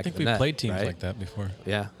ball in the back of the net. I think we've played teams like that before.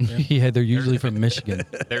 Yeah. They're usually from Michigan.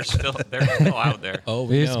 They're still out there. Oh,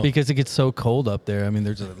 it's because it gets so cold up there. I mean,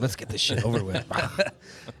 they're just like, let's get this shit over with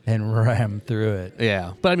and ram through it.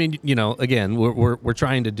 Yeah, but I mean, again, we're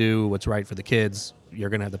trying to do what's right for the kids. You're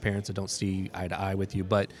going to have the parents that don't see eye to eye with you,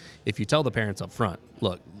 but if you tell the parents up front,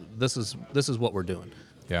 look, this is what we're doing.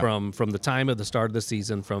 Yeah. From the time of the start of the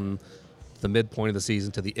season, from the midpoint of the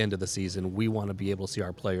season to the end of the season, we want to be able to see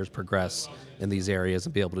our players progress in these areas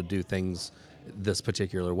and be able to do things this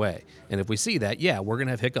particular way. And if we see that, yeah, we're going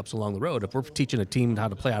to have hiccups along the road. If we're teaching a team how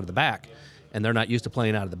to play out of the back and they're not used to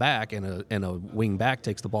playing out of the back, and a wing back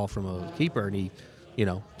takes the ball from a keeper and he,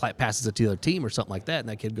 passes it to the other team or something like that, and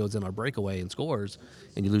that kid goes in on a breakaway and scores,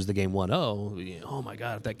 and you lose the game 1-0, oh my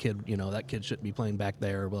God, if that kid shouldn't be playing back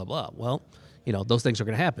there, blah, blah. Well, those things are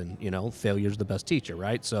going to happen. Failure's the best teacher,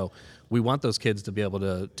 right? So we want those kids to be able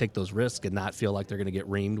to take those risks and not feel like they're going to get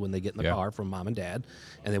reamed when they get in the car from mom and dad.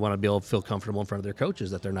 And they want to be able to feel comfortable in front of their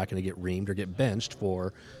coaches that they're not going to get reamed or get benched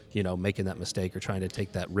for, making that mistake or trying to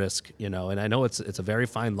take that risk, And I know it's a very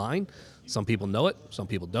fine line. Some people know it. Some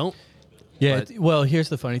people don't. Yeah. Well, here's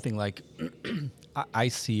the funny thing. Like, I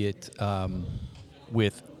see it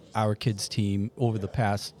with our kids' team over the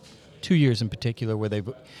past 2 years in particular, where they've,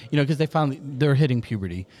 because they found they're hitting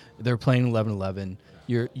puberty, they're playing 11-11.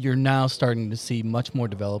 You're now starting to see much more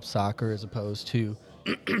developed soccer as opposed to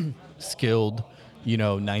skilled,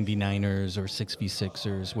 99ers or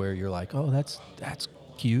 6v6ers, where you're like, oh, that's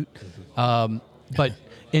cute. But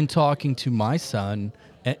in talking to my son,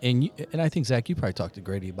 and I think Zach, you probably talked to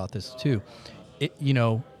Grady about this too.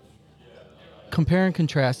 Compare and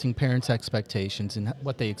contrasting parents' expectations and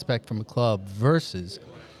what they expect from a club versus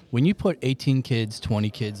when you put 18 kids, 20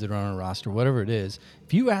 kids that are on a roster, whatever it is,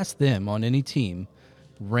 if you ask them on any team,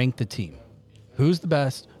 rank the team. Who's the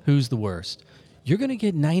best? Who's the worst? You're going to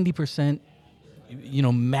get 90%,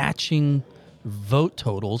 matching vote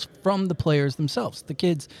totals from the players themselves. The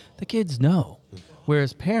kids know.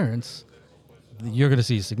 Whereas parents, you're going to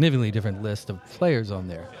see a significantly different list of players on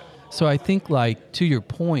there. So I think, like, to your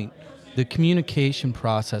point, the communication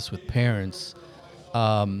process with parents,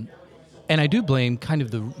 and I do blame kind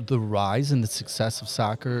of the rise and the success of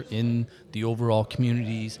soccer in the overall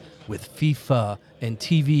communities with FIFA and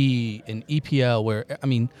TV and EPL, where,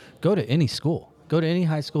 go to any school, go to any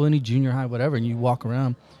high school, any junior high, whatever, and you walk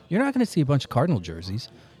around, you're not going to see a bunch of Cardinal jerseys.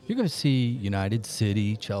 You're going to see United,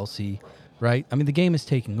 City, Chelsea, right? The game is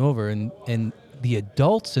taking over, and the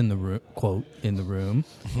adults in the room,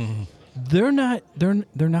 they're not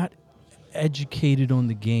educated on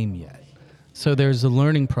the game yet. So there's a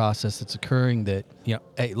learning process that's occurring that,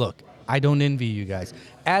 hey, look, I don't envy you guys.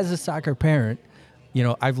 As a soccer parent,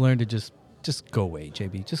 I've learned to just go away,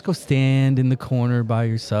 JB. Just go stand in the corner by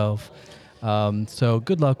yourself. So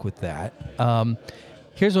good luck with that.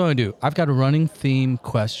 Here's what I'm going to do. I've got a running theme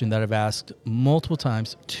question that I've asked multiple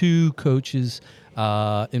times to coaches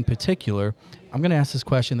in particular. I'm going to ask this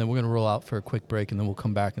question, then we're going to roll out for a quick break, and then we'll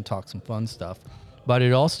come back and talk some fun stuff. But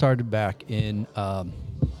it all started back in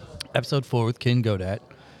episode 4 with Ken Godat.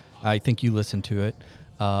 I think you listened to it.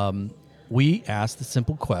 We asked the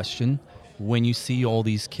simple question, when you see all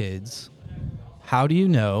these kids, how do you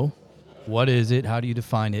know? What is it? How do you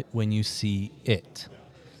define it when you see it?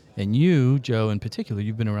 And you, Joe, in particular,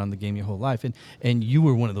 you've been around the game your whole life, and you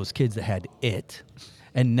were one of those kids that had it.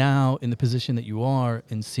 And now, in the position that you are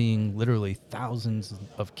and seeing literally thousands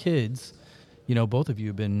of kids, both of you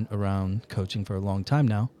have been around coaching for a long time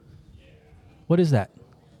now. What is that?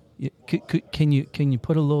 Can you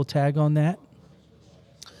put a little tag on that?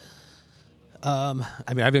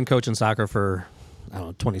 I've been coaching soccer for,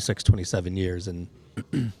 26, 27 years, and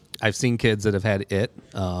I've seen kids that have had it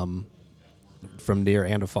from near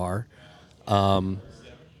and afar. And,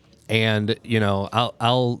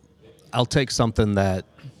 I'll take something that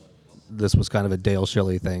this was kind of a Dale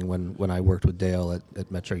Shilley thing when I worked with Dale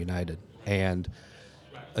at Metro United. And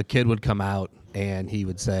a kid would come out and he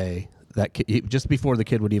would say, that kid, just before the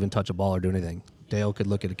kid would even touch a ball or do anything, Dale could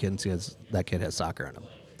look at a kid and see that kid has soccer in him.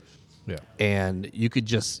 Yeah. And you could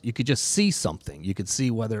just see something. You could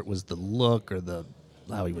see whether it was the look or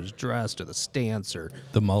how he was dressed or the stance or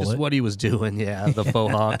the mullet, just what he was doing. Yeah, the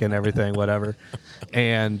faux hawk and everything, whatever.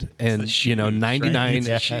 And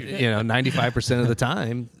 95% of the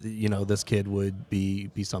time, this kid would be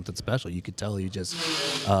something special. You could tell he just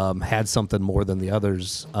had something more than the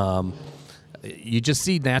others. You just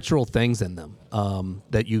see natural things in them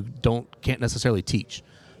that you can't necessarily teach,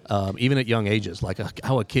 even at young ages, like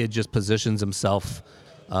how a kid just positions himself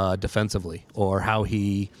defensively, or how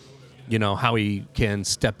he can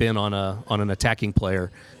step in on an attacking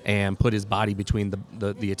player and put his body between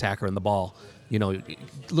the attacker and the ball.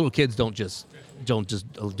 Little kids don't just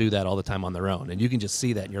do that all the time on their own, and you can just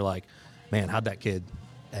see that, and you're like, man, how'd that kid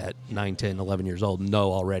at 9, 10, 11 years old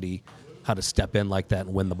know already how to step in like that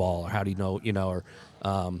and win the ball, or how do you know, or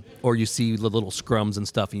Or you see the little scrums and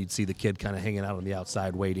stuff, and you'd see the kid kind of hanging out on the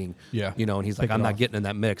outside waiting. Yeah. And he's Pick like, it I'm not off. getting in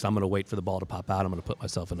that mix. I'm going to wait for the ball to pop out. I'm going to put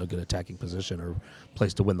myself in a good attacking position or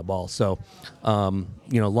place to win the ball. So,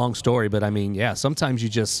 long story, but I mean, yeah, sometimes you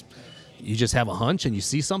just have a hunch and you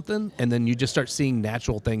see something, and then you just start seeing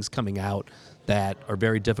natural things coming out that are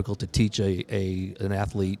very difficult to teach an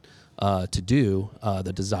athlete to do,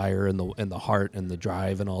 the desire and the heart and the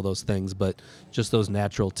drive and all those things, but just those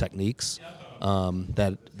natural techniques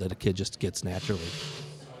that a kid just gets naturally.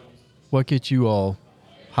 What gets you all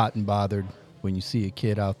hot and bothered when you see a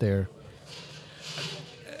kid out there?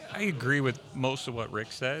 I agree with most of what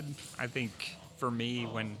Rick said. I think for me,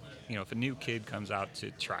 when if a new kid comes out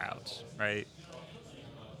to tryouts, right,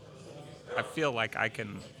 I feel like I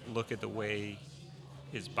can look at the way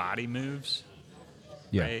his body moves,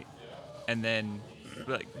 Yeah. right, and then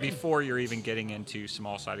like before you're even getting into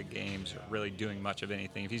small-sided games or really doing much of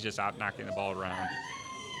anything, if he's just out knocking the ball around,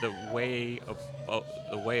 the way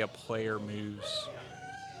a player moves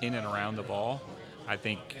in and around the ball, I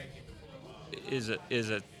think is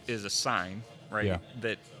a sign, right? Yeah.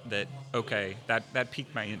 That okay, that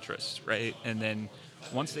piqued my interest, right? And then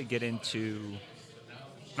once they get into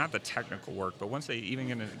not the technical work, but once they even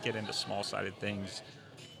gonna get into small-sided things,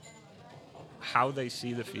 how they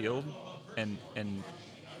see the field and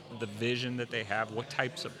the vision that they have, what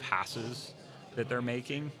types of passes that they're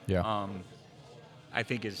making, Yeah. I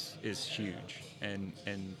think is huge. And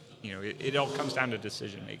it all comes down to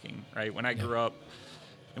decision making, right? When I grew up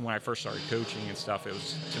and when I first started coaching and stuff,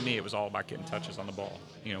 it was all about getting touches on the ball.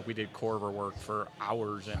 We did Corver work for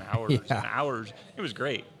hours and hours Yeah. and hours. It was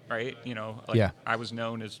great, right? Yeah. I was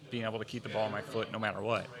known as being able to keep the ball on my foot no matter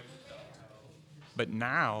what. But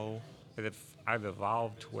now that I've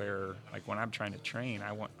evolved to where, like, when I'm trying to train,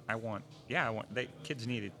 kids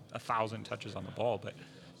need 1,000 touches on the ball, but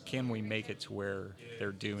can we make it to where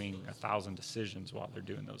they're doing 1,000 decisions while they're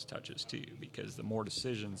doing those touches too? Because the more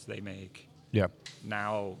decisions they make, Yeah.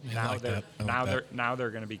 I like that. I like that.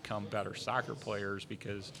 they're going to become better soccer players,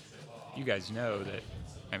 because you guys know that,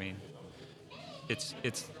 I mean, it's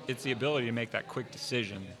the ability to make that quick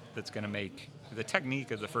decision that's going to make the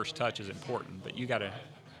technique of the first touch is important, but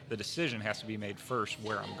the decision has to be made first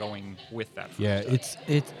where I'm going with that first Yeah. touch.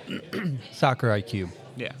 It's soccer IQ.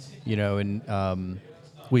 Yeah. And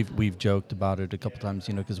we've joked about it a couple times,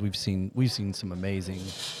 because we've seen some amazing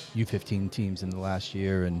U15 teams in the last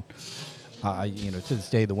year, and to this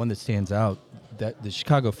day, the one that stands out, that the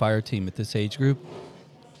Chicago Fire team at this age group,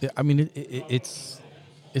 I mean, it's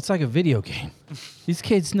like a video game. These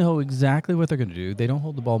kids know exactly what they're going to do. They don't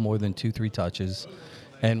hold the ball more than 2-3 touches,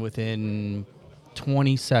 and within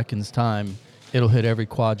 20 seconds time, it'll hit every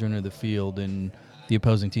quadrant of the field, and the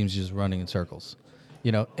opposing team's just running in circles.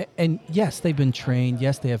 And yes, they've been trained.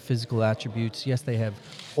 Yes, they have physical attributes. Yes, they have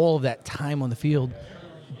all of that time on the field,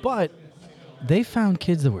 but they found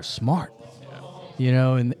kids that were smart.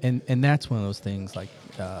 And that's one of those things, like,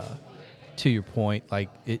 to your point, like,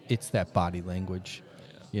 it's that body language,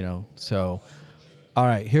 So, all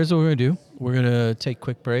right, here's what we're going to do. We're going to take a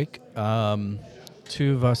quick break.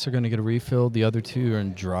 Two of us are going to get a refill. The other two are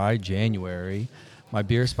in dry January. My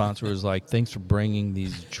beer sponsor was like, thanks for bringing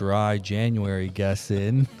these dry January guests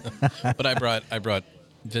in. But I brought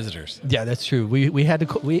visitors. Yeah, that's true. We had to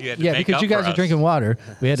had to make because up you guys for are us. drinking water.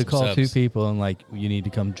 We had to Some call subs. 2 people and, like, you need to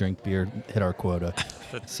come drink beer, hit our quota.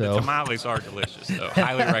 The So tamales are delicious, though.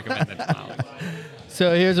 Highly recommend the tamales.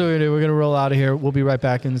 So here's what we're going to do. We're going to roll out of here. We'll be right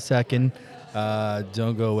back in a second.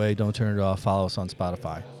 Don't go away. Don't turn it off. Follow us on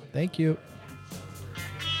Spotify. Thank you.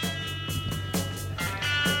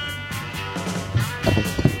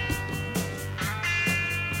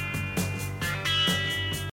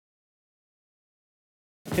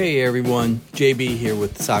 Hey everyone, JB here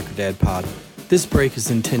with Soccer Dad Pod. This break is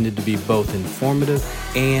intended to be both informative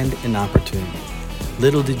and an opportunity.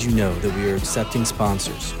 Little did you know that we are accepting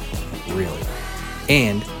sponsors. Really.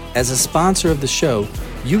 And as a sponsor of the show,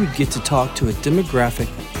 you would get to talk to a demographic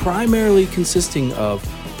primarily consisting of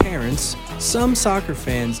parents, some soccer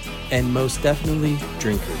fans, and most definitely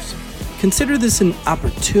drinkers. Consider this an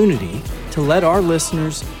opportunity to let our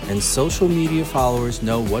listeners and social media followers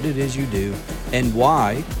know what it is you do and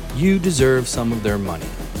why you deserve some of their money.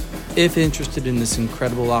 If interested in this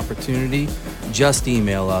incredible opportunity, just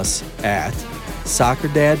email us at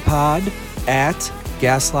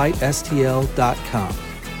soccerdadpod@gaslightstl.com.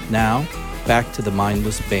 Now, back to the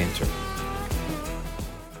mindless banter.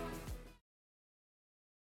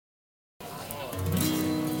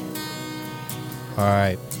 All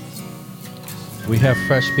right. We have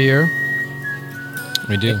fresh beer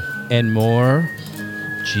We do. and more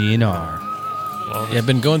GNR. Yeah, I've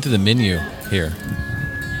been going through the menu here.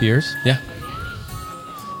 beers. Yeah.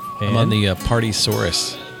 I'm on And the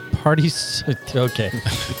Partysaurus. parties. Okay.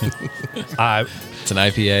 It's an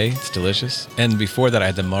IPA. It's delicious. And before that, I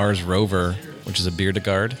had the Mars Rover, which is a beer to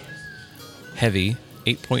guard. Heavy,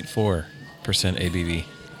 8.4% ABV.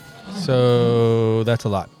 So that's a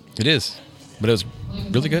lot. It is, but it was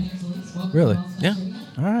really good. Really? Yeah.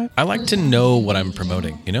 All right. I like to know what I'm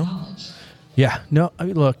promoting, you know? Yeah. No, I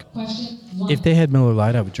mean, look, if they had Miller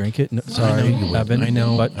Lite, I would drink it. No, sorry, you would. Evan. I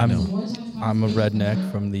know, But I know. I'm a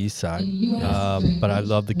redneck from the east side. But I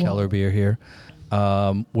love the Keller beer here.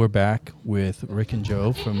 We're back with Rick and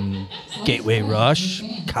Joe from Gateway Rush,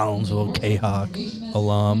 Collinsville, K-Hawk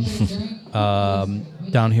alum.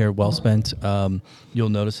 Down here, well spent. You'll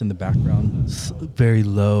notice in the background, it's very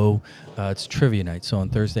low. It's trivia night. So on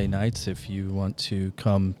Thursday nights, if you want to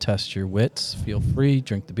come test your wits, feel free.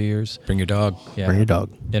 Drink the beers. Bring your dog. Yeah. Bring your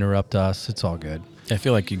dog. Interrupt us. It's all good. I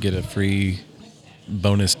feel like you get a free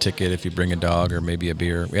bonus ticket if you bring a dog or maybe a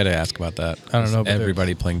beer. We had to ask about that. I don't know, but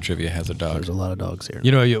Everybody playing trivia has a dog. There's a lot of dogs here.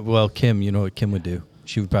 You know, well, Kim, you know what Kim would do?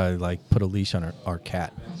 She would probably like put a leash on our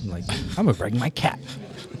cat. Like, I'm gonna bring my cat.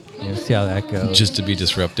 You know, see how that goes. Just to be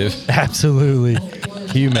disruptive. Absolutely.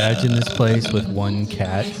 Can you imagine this place with one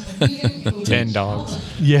cat? 10 dogs.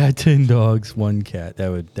 Yeah, 10 dogs, one cat.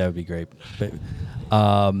 That would be great. But,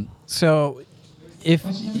 so if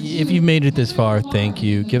you've made it this far, thank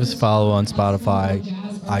you. Give us a follow on Spotify,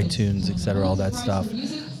 iTunes, etc., all that stuff.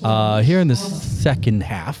 Here in the second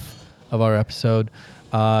half of our episode,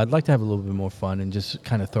 I'd like to have a little bit more fun and just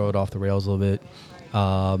kind of throw it off the rails a little bit.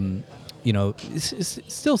 You know, it's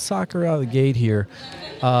still soccer out of the gate here,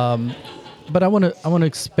 but I want to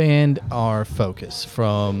expand our focus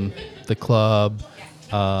from the club,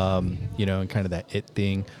 you know, and kind of that it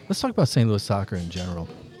thing. Let's talk about St. Louis soccer in general,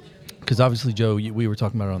 because obviously, Joe, we were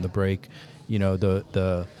talking about it on the break. You know,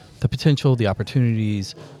 the potential, the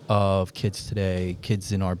opportunities of kids today,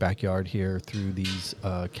 kids in our backyard here through these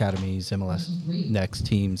academies, MLS Next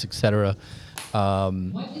teams, etc.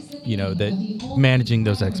 You know, that managing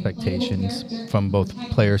those expectations from both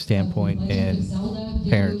player standpoint and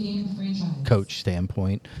parent coach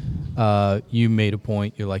standpoint. You made a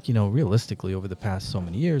point. You're like, you know, realistically, over the past so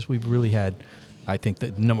many years, we've really had, I think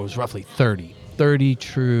the number was roughly 30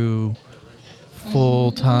 true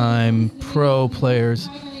full-time pro players,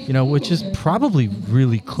 you know, which is probably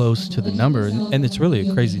really close to the number. And it's really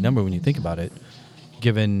a crazy number when you think about it,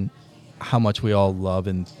 given how much we all love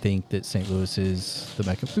and think that St. Louis is the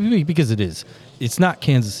Mecca, because it is. It's not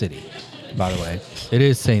Kansas City, by the way. It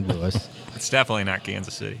is St. Louis. It's definitely not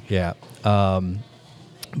Kansas City. Yeah.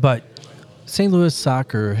 But St. Louis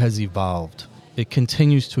soccer has evolved. It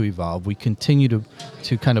continues to evolve. We continue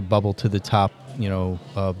to kind of bubble to the top, you know,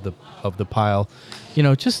 of the pile. You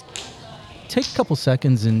know, just take a couple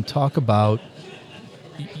seconds and talk about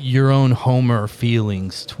your own homer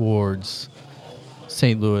feelings towards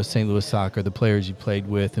St. Louis soccer, the players you played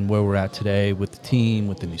with, and where we're at today with the team,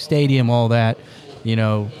 with the new stadium, all that. You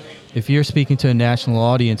know, if you're speaking to a national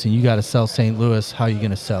audience and you got to sell St. Louis, how are you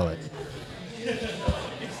going to sell it?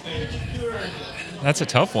 That's a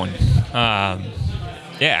tough one.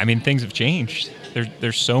 Yeah, I mean, things have changed.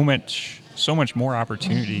 There's so much more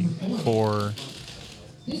opportunity for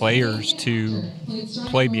players to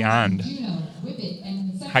play beyond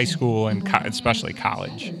high school and especially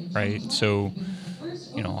college, right? So,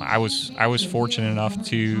 you know, I was fortunate enough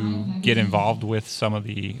to get involved with some of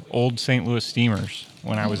the old St. Louis Steamers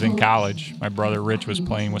when I was in college. My brother Rich was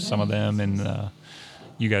playing with some of them, and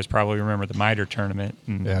you guys probably remember the Mitre tournament.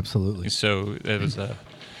 And Absolutely. so that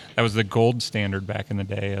was the gold standard back in the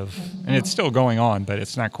day and it's still going on, but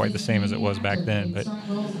it's not quite the same as it was back then. But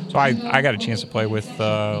so I got a chance to play with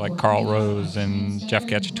like Carl Rose and Jeff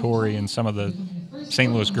Cacciatore and some of the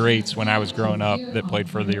St. Louis greats when I was growing up that played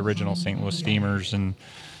for the original St. Louis Steamers, and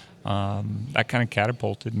that kind of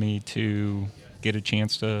catapulted me to get a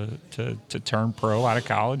chance to turn pro out of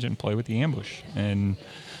college and play with the Ambush. And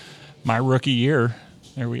my rookie year,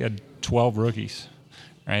 there we had 12 rookies,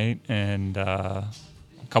 right? And a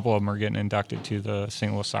couple of them are getting inducted to the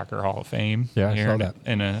St. Louis Soccer Hall of Fame. Yeah, I saw that.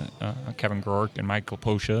 And Kevin Grork and Michael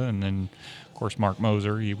Posha, and then of course Mark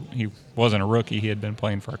Moser. He wasn't a rookie; he had been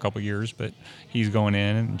playing for a couple years, but he's going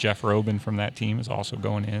in. And Jeff Robin from that team is also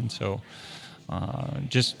going in. So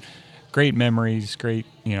just great memories, great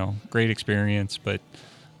experience. But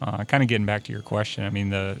kind of getting back to your question, I mean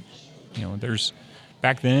there's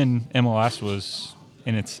back then MLS was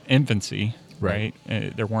in its infancy. Right.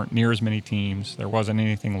 There weren't near as many teams. There wasn't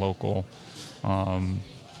anything local.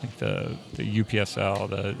 Like the UPSL,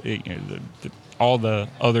 all the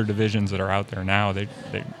other divisions that are out there now, they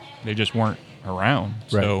just weren't around.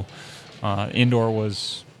 Right. So indoor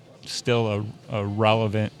was still a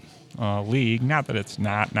relevant league. Not that it's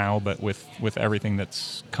not now, but with everything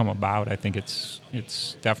that's come about, I think it's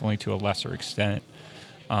definitely to a lesser extent.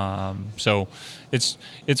 So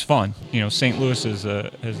it's fun. St. Louis has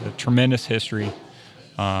a tremendous history.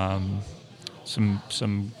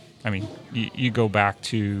 You go back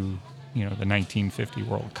to the 1950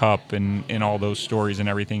 World Cup and all those stories and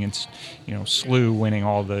everything, and SLU winning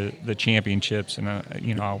all the championships, and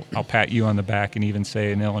I'll pat you on the back and even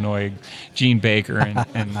say in Illinois, Gene Baker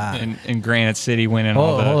and Granite City winning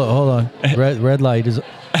all the. Hold on, red light is.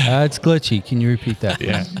 It's glitchy. Can you repeat that?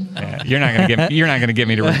 Yeah. You're not gonna get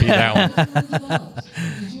me to repeat that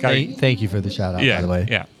one. Thank you for the shout out. By the way.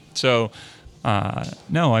 Yeah. So.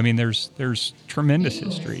 No, I mean there's tremendous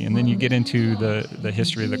history, and then you get into the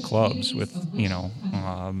history of the clubs with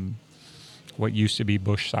what used to be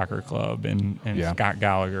Bush Soccer Club and Scott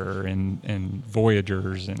Gallagher and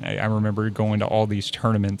Voyagers, and I remember going to all these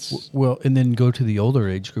tournaments. Well, and then go to the older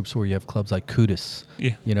age groups where you have clubs like Kudus,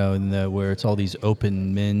 where it's all these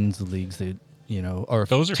open men's leagues that. Or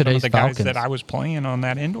those are some of the Falcons. guys that I was playing on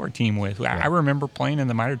that indoor team with. I remember playing in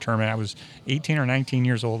the minor tournament. I was 18 or 19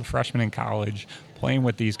 years old, a freshman in college, playing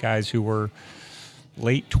with these guys who were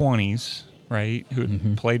late 20s, right, who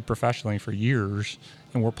had played professionally for years,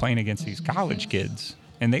 and we're playing against these college kids.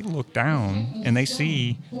 And they look down, and they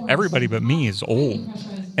see everybody but me is old,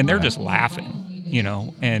 and they're just laughing,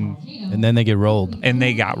 and then they get rolled. And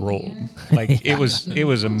they got rolled. Like, it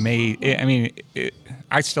was amazing. I mean,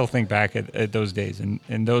 I still think back at those days,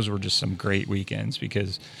 and those were just some great weekends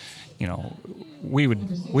because, we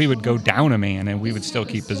would go down a man and we would still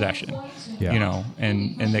keep possession,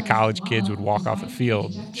 and the college kids would walk off the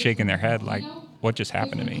field shaking their head like, what just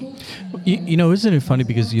happened to me? Isn't it funny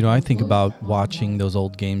because, I think about watching those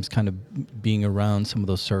old games, kind of being around some of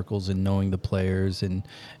those circles and knowing the players and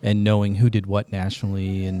knowing who did what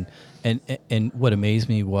nationally. And what amazed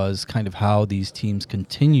me was kind of how these teams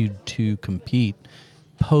continued to compete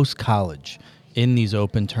post-college in these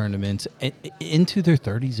open tournaments into their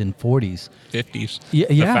 30s and 40s. 50s. Yeah.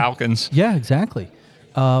 The Falcons. Yeah, exactly.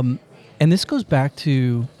 And this goes back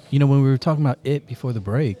to, when we were talking about it before the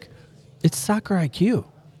break, it's soccer IQ.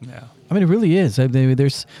 Yeah. I mean, it really is. I mean,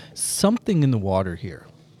 there's something in the water here.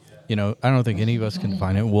 I don't think any of us can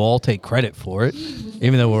find it. We'll all take credit for it,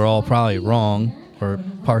 even though we're all probably wrong or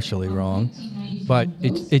partially wrong. But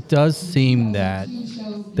it does seem that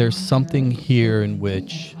there's something here in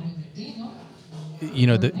which,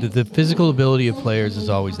 the physical ability of players is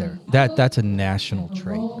always there. That's a national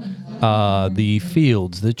trait. The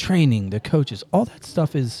fields, the training, the coaches, all that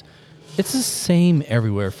stuff it's the same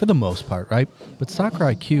everywhere for the most part, right? But soccer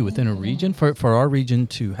IQ within a region, for our region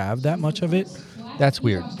to have that much of it, that's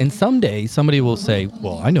weird. And someday somebody will say,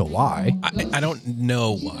 well, I know why. I don't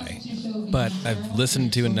know why, but I've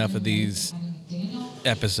listened to enough of these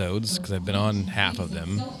episodes because I've been on half of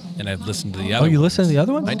them, and I've listened to the other Oh, you ones. listen to the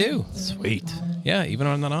other ones? I do. Sweet. Yeah, even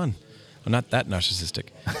when I'm not on. I'm not that narcissistic.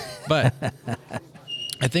 But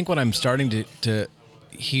I think what I'm starting to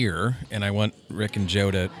hear, and I want Rick and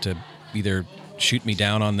Joe to either shoot me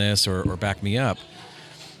down on this or back me up.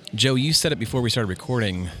 Joe, you said it before we started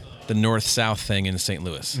recording, the north-south thing in St.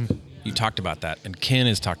 Louis. You talked about that, and Ken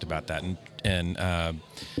has talked about that, and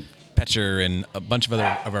Petcher and a bunch of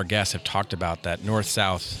other of our guests have talked about that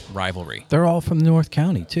north-south rivalry. They're all from North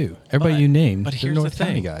County, too. Everybody you named, but they're here's North the thing.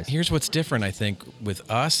 County guys. Here's what's different, I think, with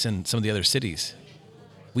us and some of the other cities.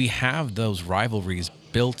 We have those rivalries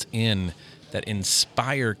built in that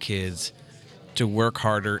inspire kids to work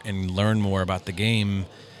harder and learn more about the game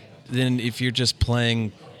than if you're just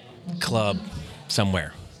playing club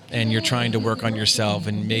somewhere and you're trying to work on yourself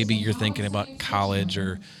and maybe you're thinking about college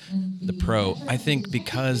or the pro. I think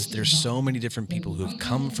because there's so many different people who have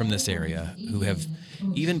come from this area who have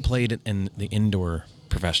even played in the indoor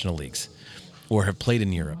professional leagues or have played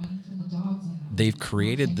in Europe, they've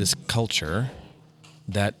created this culture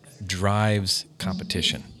that drives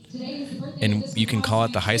competition. And you can call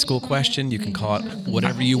it the high school question. You can call it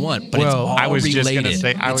whatever you want, but it's all I was related. just going to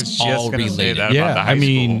say, that Yeah, about the high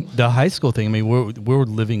school. the high school thing. I mean, we're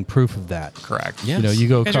living proof of that. Correct. Yes. You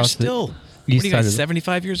go guys are across still. the What east are you side guys, of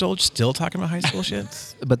 75 years old, still talking about high school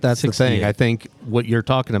shit? But that's the 68. thing. I think what you're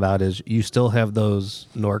talking about is you still have those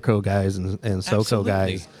Norco guys and SoCo Absolutely.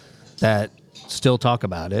 guys that still talk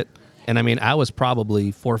about it. And I mean, I was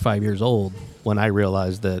probably 4 or 5 years old when I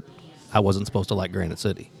realized that I wasn't supposed to like Granite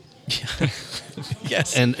City.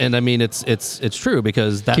 Yes. And I mean, it's true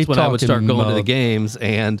because that's Keep when I would start talking, going to Mo. the games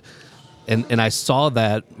and I saw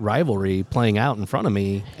that rivalry playing out in front of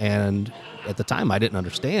me. And at the time, I didn't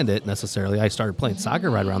understand it necessarily. I started playing soccer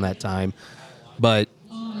right around that time. But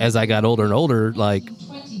as I got older and older, like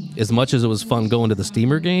as much as it was fun going to the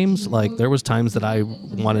Steamer games, like there was times that I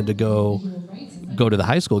wanted to go to the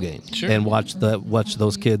high school game and watch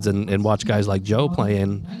those kids and watch guys like Joe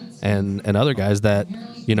playing and other guys that,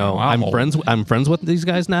 you know, I'm friends with these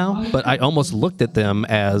guys now, but I almost looked at them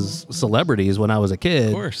as celebrities when I was a kid.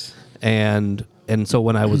 Of course. And so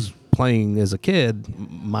when I was playing as a kid,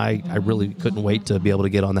 I really couldn't wait to be able to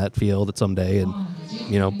get on that field someday and,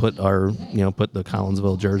 you know, put the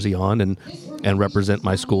Collinsville jersey on and represent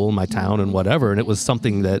my school, my town, and whatever. And it was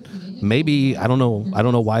something that maybe I don't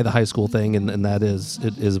know why the high school thing and that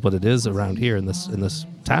is what it is around here in this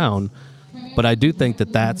town, but I do think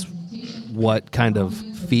that that's what kind of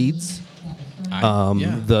feeds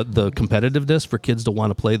the competitiveness for kids to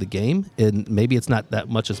want to play the game. And maybe it's not that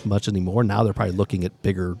much anymore. Now they're probably looking at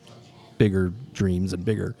bigger dreams and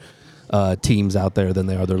bigger teams out there than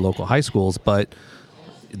they are their local high schools, but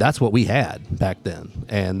that's what we had back then,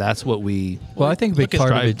 and that's what we. Well, I think a big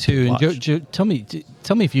part of it too. And Joe, tell me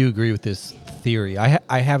if you agree with this theory.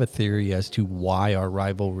 I have a theory as to why our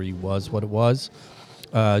rivalry was what it was.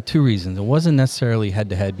 2 reasons. It wasn't necessarily head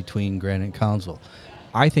to head between Granite and Collinsville.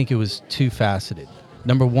 I think it was two faceted.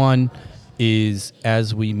 Number one is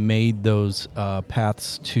as we made those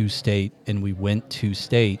paths to state and we went to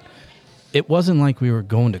state. It wasn't like we were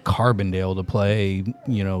going to Carbondale to play,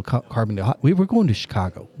 you know, Carbondale. We were going to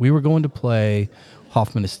Chicago. We were going to play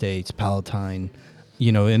Hoffman Estates, Palatine,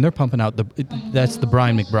 you know, and they're pumping out that's the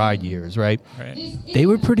Brian McBride years, right? Right. They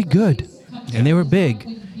were pretty good, and they were big,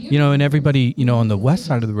 you know, and everybody, you know, on the west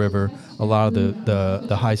side of the river, a lot of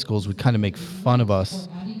the high schools would kind of make fun of us,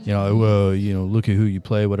 you know, well, you know, look at who you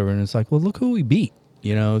play, whatever, and it's like, well, look who we beat,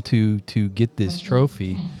 you know, to get this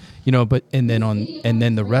trophy. You know, and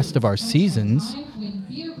then the rest of our seasons,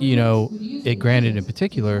 you know, at Granite in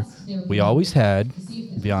particular, we always had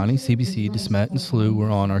Vianney, CBC, DeSmet, and SLU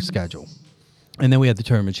were on our schedule. And then we had the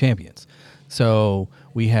tournament champions. So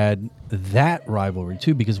we had that rivalry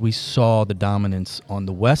too, because we saw the dominance on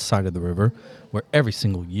the west side of the river, where every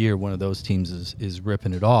single year one of those teams is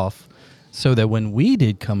ripping it off. So that when we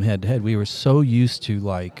did come head to head, we were so used to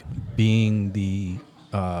like being the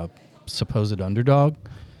supposed underdog.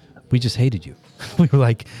 We just hated you. We were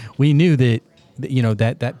like, we knew that, you know,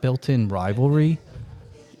 that built-in rivalry,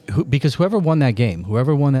 because whoever won that game,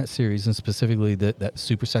 whoever won that series, and specifically that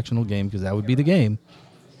super sectional game, because that would be the game,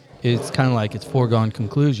 it's kind of like it's foregone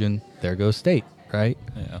conclusion. There goes state, right?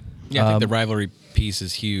 Yeah. Yeah, I think the rivalry piece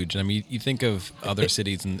is huge. I mean, you think of other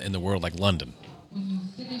cities in the world like London.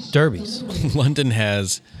 Derbies. London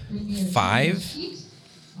has 5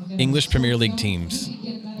 English Premier League teams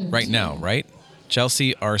right now, right?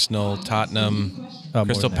 Chelsea, Arsenal, Tottenham,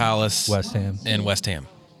 Crystal Palace, West Ham, and West Ham.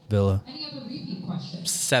 Villa.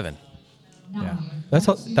 7. Yeah, that's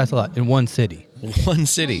a lot in one city. One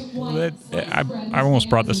city. I almost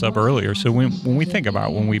brought this up earlier. So when we think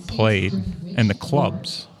about when we played and the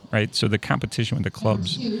clubs, right? So the competition with the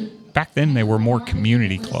clubs, back then they were more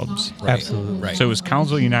community clubs. Right. Absolutely. Right. So it was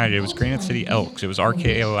Collinsville United, it was Granite City Elks, it was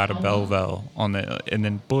RKO out of Belleville and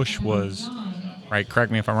then Bush was, right?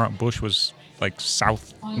 Correct me if I'm wrong. Bush was like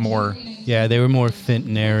south more. Yeah, they were more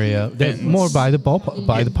Fenton area. More by the ballpark,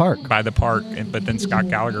 by the park. By the park, but then Scott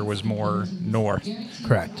Gallagher was more north.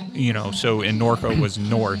 Correct. You know, so in Norco was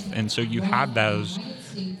north, and so you had those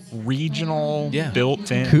regional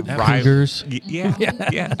built-in Cougars.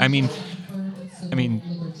 Yeah. I mean,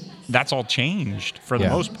 that's all changed for the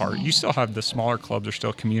most part. You still have the smaller clubs are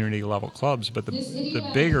still community level clubs, but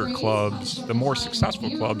the bigger clubs, the more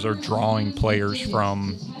successful clubs, are drawing players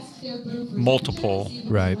from multiple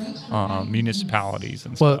municipalities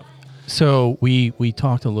and stuff. Well, so we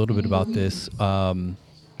talked a little bit about this.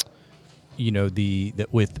 You know,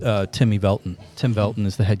 with Timmy Velton. Tim Velton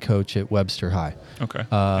is the head coach at Webster High.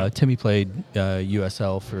 Okay. Timmy played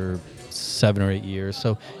USL for 7 or 8 years,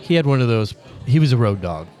 so he had one of those. He was a road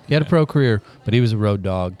dog. He had a pro career, but he was a road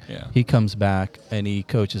dog. Yeah. He comes back and he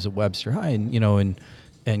coaches at Webster High, and you know,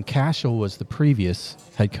 and Cashel was the previous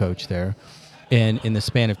head coach there. And in the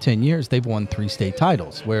span of 10 years, they've won 3 state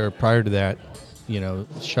titles, where prior to that, you know,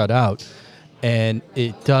 shut out. And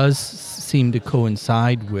it does seem to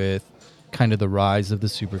coincide with kind of the rise of the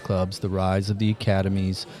super clubs, the rise of the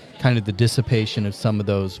academies, kind of the dissipation of some of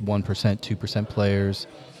those 1%, 2% players.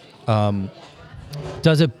 And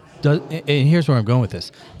here's where I'm going with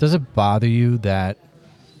this. Does it bother you that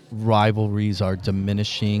rivalries are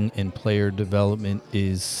diminishing and player development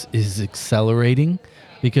is accelerating?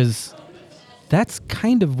 Because that's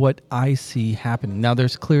kind of what I see happening. Now,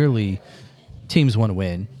 there's clearly teams want to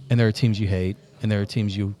win, and there are teams you hate, and there are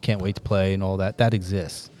teams you can't wait to play, and all that. That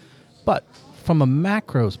exists. But from a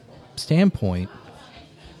macro standpoint,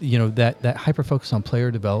 that hyper focus on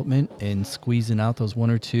player development and squeezing out those one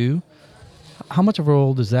or two, how much of a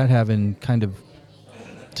role does that have in kind of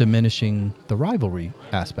diminishing the rivalry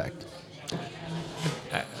aspect?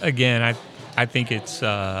 Again, I think it's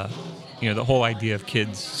the whole idea of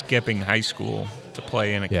kids skipping high school to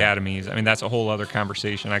play in academies. I mean, that's a whole other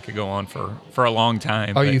conversation I could go on for a long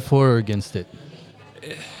time. Are you for or against it?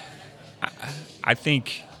 I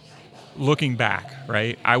think looking back,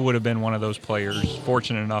 right, I would have been one of those players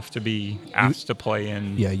fortunate enough to be asked to play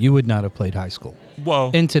in. Yeah, you would not have played high school.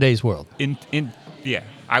 Well, in today's world.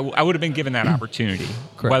 I would have been given that opportunity.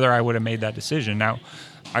 Correct. Whether I would have made that decision. Now,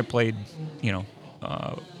 I played,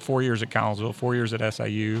 4 years at Collinsville, 4 years at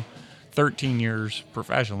SIU, 13 years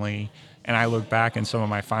professionally, and I look back and some of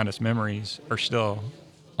my fondest memories are still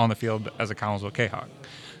on the field as a Collinsville K-Hawk.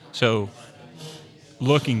 So,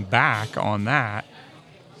 looking back on that,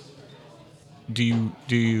 do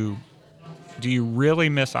you really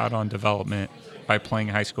miss out on development by playing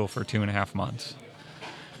high school for 2.5 months?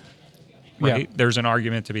 Right? Yeah. There's an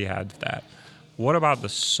argument to be had for that. What about the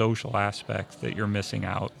social aspect that you're missing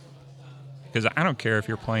out? Because I don't care if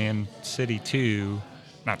you're playing City 2,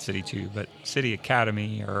 not City 2, but City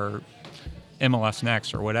Academy or MLS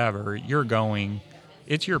Next or whatever,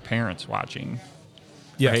 it's your parents watching.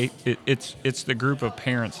 Yes. Right? It's the group of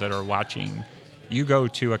parents that are watching. You go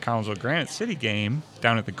to a Collinsville Granite City game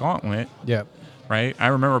down at the Gauntlet. Yep. Right? I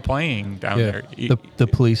remember playing down there. The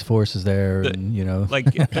police force is there,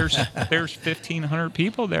 like there's 1,500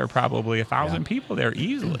 people there, probably 1,000 people there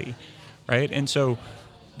easily, right? And so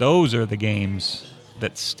those are the games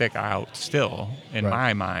that stick out still in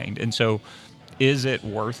my mind. And so, is it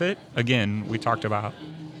worth it? Again, we talked about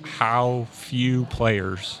how few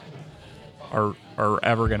players are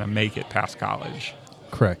ever going to make it past college.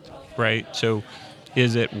 Correct. Right? So,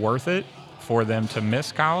 is it worth it for them to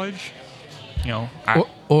miss college?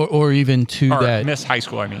 Or even that miss high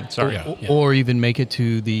school. I mean, sorry, or even make it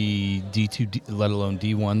to the D2, let alone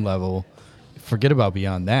D1 level. Forget about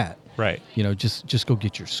beyond that. Right. Just go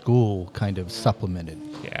get your school kind of supplemented.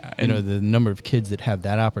 Yeah. And the number of kids that have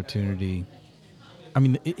that opportunity. I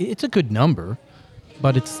mean, it's a good number,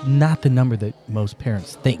 but it's not the number that most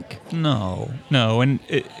parents think. No, and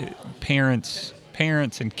parents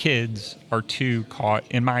and kids are too caught,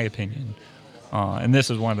 in my opinion. And this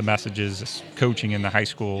is one of the messages, coaching in the high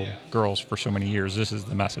school girls for so many years, this is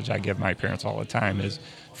the message I give my parents all the time is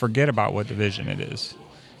forget about what division it is.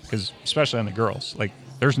 Because especially on the girls, like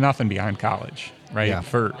there's nothing beyond college, right? Yeah.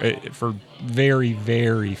 For very,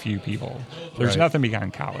 very few people, there's nothing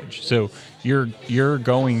beyond college. So you're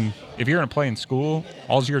going, if you're going to play in school,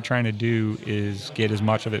 all you're trying to do is get as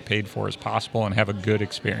much of it paid for as possible and have a good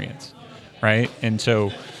experience, right? And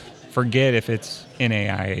so forget if it's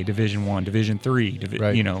NAIA, Division I, Division III,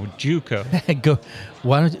 JUCO.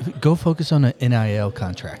 Why don't you go focus on an NIL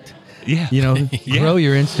contract? Yeah. Grow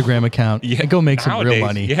your Instagram account and go make some real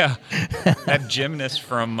money. Yeah. That gymnast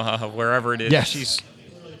from wherever it is, she's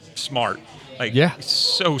smart.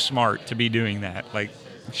 So smart to be doing that. Like,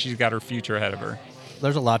 she's got her future ahead of her.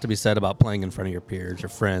 There's a lot to be said about playing in front of your peers, your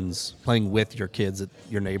friends, playing with your kids,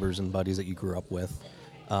 your neighbors and buddies that you grew up with.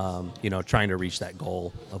 Trying to reach that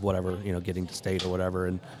goal of whatever, getting to state or whatever.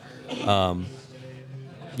 And,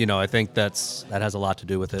 I think that has a lot to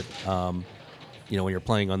do with it. When you're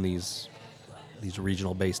playing on these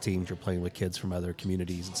regional-based teams, you're playing with kids from other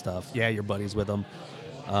communities and stuff. Yeah, you're buddies with them.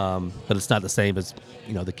 But it's not the same as,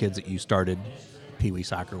 the kids that you started Pee Wee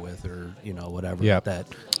soccer with or, whatever. Yep. That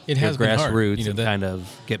it has been grassroots hard, and kind of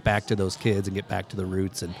get back to those kids and get back to the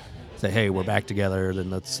roots and say, hey, we're back together, then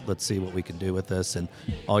let's see what we can do with this, and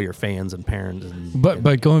all your fans and parents.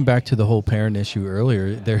 But going back to the whole parent issue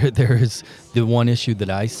earlier, there is the one issue that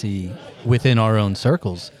I see within our own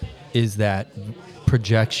circles is that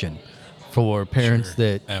projection for parents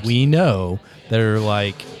that we know that are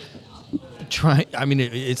like trying. I mean,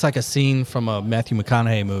 it's like a scene from a Matthew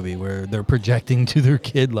McConaughey movie where they're projecting to their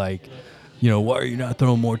kid like, why are you not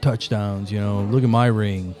throwing more touchdowns? Look at my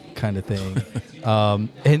ring, kind of thing.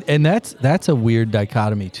 And that's a weird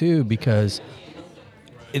dichotomy too, because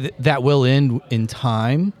that will end in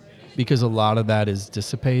time, because a lot of that is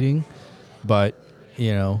dissipating. But I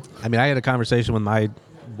had a conversation with my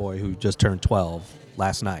boy who just turned 12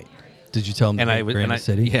 last night. Did you tell him? Granite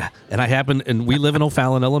City? Yeah, and we live in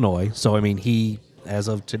O'Fallon, Illinois. So he, as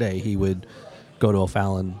of today, he would go to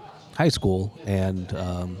O'Fallon High School and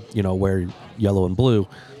wear yellow and blue.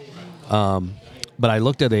 But I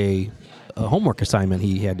looked at a homework assignment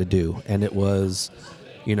he had to do, and it was,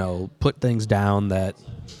 put things down that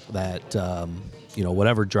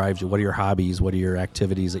whatever drives you. What are your hobbies? What are your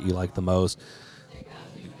activities that you like the most?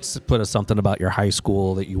 put something about your high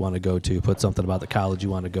school that you want to go to, put something about the college you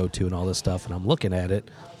want to go to, and all this stuff. And I'm looking at it,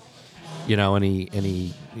 and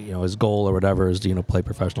he, his goal or whatever is to, play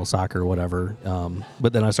professional soccer or whatever.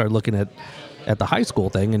 But then I started looking at the high school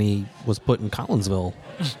thing, and he was putting Collinsville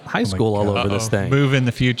High School all over this thing. Move in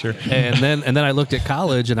the future. And then I looked at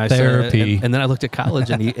college, and I Therapy. said, and then I looked at college,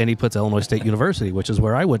 and he puts Illinois State University, which is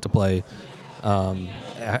where I went to play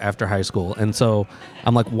after high school. And so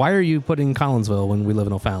I'm like, why are you putting Collinsville when we live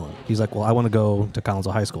in O'Fallon? He's like, well, I want to go to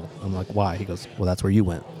Collinsville High School. I'm like, why? He goes, well, that's where you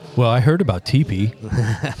went. Well, I heard about TP.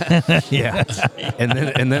 Yeah.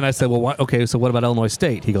 And then I said, well, okay, so what about Illinois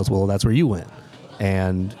State? He goes, well, that's where you went.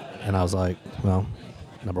 And I was like, well,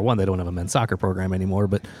 number one, they don't have a men's soccer program anymore,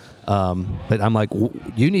 but I'm like,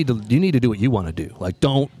 you need to do what you want to do. Like,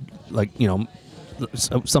 don't, like,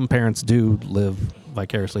 some parents do live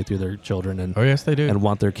vicariously through their children, and Oh, yes, they do. and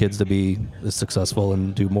want their kids to be successful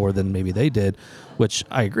and do more than maybe they did, which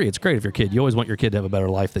I agree. It's great if your kid, you always want your kid to have a better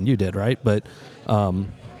life than you did, right? But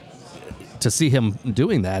to see him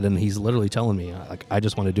doing that, and he's literally telling me, like, I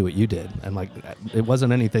just want to do what you did. And like, it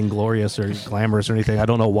wasn't anything glorious or glamorous or anything. I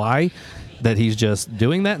don't know why that he's just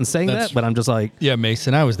doing that and saying that, but I'm just like, Yeah,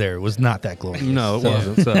 Mason, I was there. It was not that glorious. no, it So-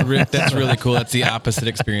 wasn't. So. That's really cool. That's the opposite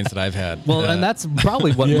experience that I've had. Well, and that's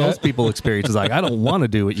probably what most people experience is like, I don't want to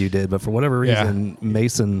do what you did, but for whatever Yeah. reason,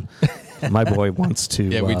 Mason, my boy, wants to.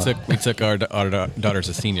 Yeah, we took our daughter's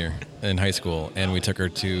a senior in high school, and we took her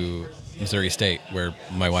to Missouri State, where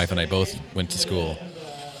my wife and I both went to school,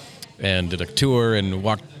 and did a tour and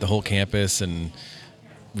walked the whole campus, and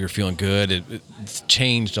we were feeling good. It's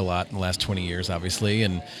changed a lot in the last 20 years, obviously,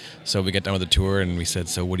 and so we got done with the tour, and we said,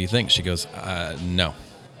 so what do you think? She goes, no.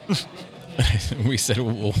 We said,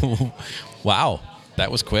 well, wow,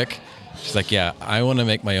 that was quick. She's like, yeah, I want to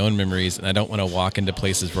make my own memories, and I don't want to walk into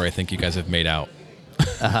places where I think you guys have made out.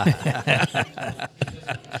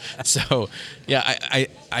 So, yeah,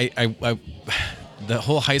 I the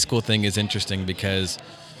whole high school thing is interesting because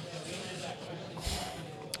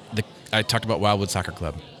I talked about Wildwood Soccer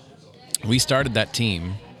Club. We started that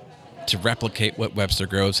team to replicate what Webster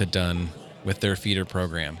Groves had done with their feeder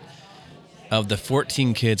program. Of the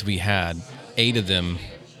 14 kids we had, 8 of them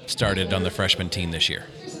started on the freshman team this year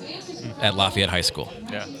at Lafayette High School.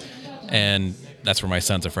 Yeah. And that's where my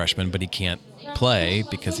son's a freshman, but he can't play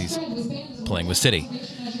because he's playing with City.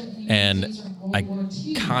 And I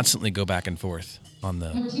constantly go back and forth on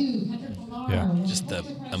just the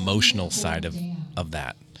emotional side of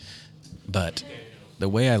that. But the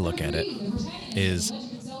way I look at it is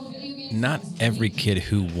not every kid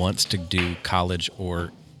who wants to do college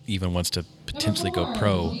or even wants to potentially go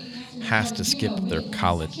pro has to skip their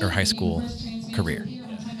college or high school career.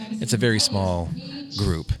 It's a very small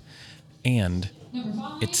group, and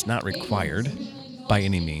it's not required by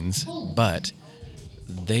any means, but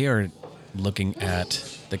they are looking at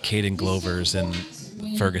the Caden Glovers and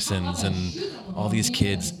Fergusons and all these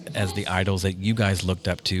kids as the idols that you guys looked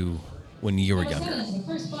up to when you were younger,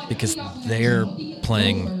 because they're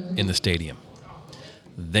playing in the stadium.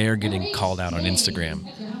 They're getting called out on Instagram.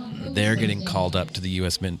 They're getting called up to the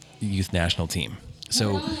U.S. Youth National Team.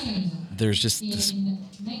 So there's just this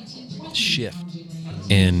shift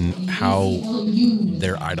in how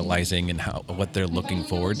they're idolizing and what they're looking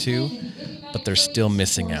forward to, but they're still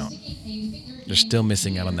missing out. They're still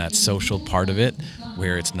missing out on that social part of it,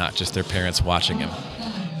 where it's not just their parents watching them.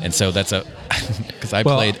 And so that's because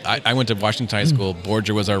I went to Washington High School.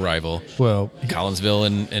 Borgia was our rival. Well, Collinsville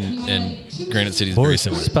and Granite City is very Boris,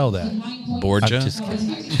 similar. spell that. Borgia. I'm just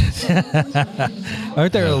kidding.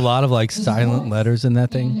 Aren't there a lot of like silent letters in that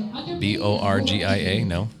thing? Borgia.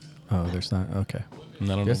 No, Oh, there's not. Okay. I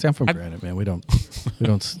don't know. Yes, I'm from Granite, man. We don't. We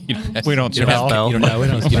don't You spell. don't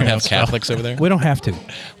have Catholics over there. We don't have to.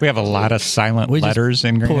 We have a lot of silent We just letters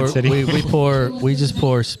in Granite City. We just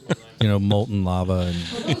pour, molten lava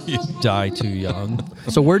and die too young.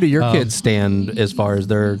 So where do your kids stand as far as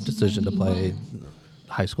their decision to play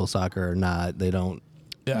high school soccer or not? They don't.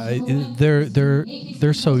 Yeah,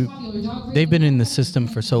 they're so they've been in the system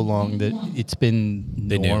for so long that it's been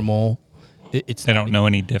They do. normal. They don't know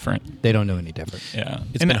any different. They don't know any different. Yeah,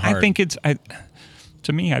 It's and been hard. I think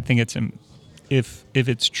to me, I think it's if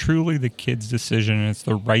it's truly the kid's decision and it's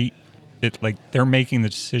the right, they're making the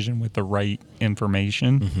decision with the right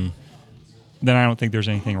information, then I don't think there's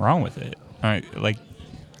anything wrong with it.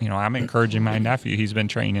 I'm encouraging my nephew. He's been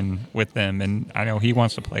training with them, and I know he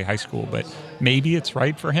wants to play high school, but maybe it's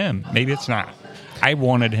right for him. Maybe it's not. I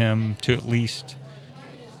wanted him to at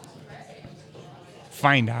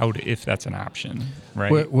find out if that's an option,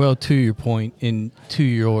 right? Well, to your point, and to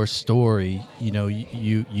your story,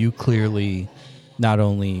 you clearly not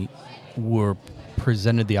only were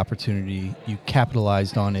presented the opportunity, you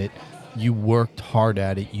capitalized on it, you worked hard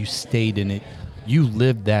at it, you stayed in it, you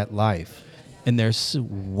lived that life. And there's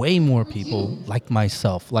way more people like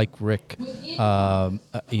myself, like Rick,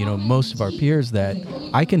 most of our peers, that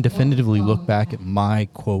I can definitively look back at my,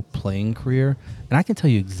 quote, playing career, and I can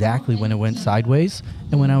tell you exactly when it went sideways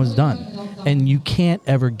and when I was done. And you can't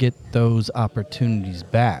ever get those opportunities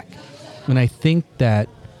back. And I think that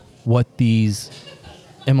what these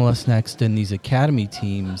MLS Next and these academy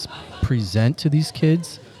teams present to these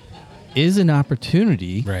kids is an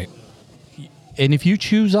opportunity. Right. And if you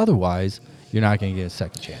choose otherwise, you're not going to get a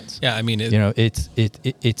second chance. Yeah, I mean, it's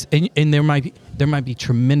and there might be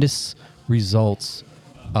tremendous results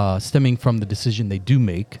stemming from the decision they do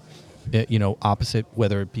make, opposite,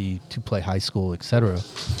 whether it be to play high school, etc.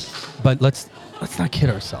 But let's not kid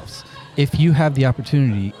ourselves. If you have the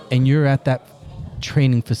opportunity and you're at that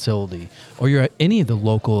training facility, or you're at any of the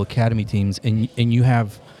local academy teams, and you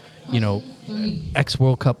have, ex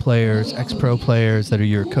World Cup players, ex pro players that are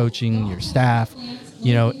your coaching, your staff,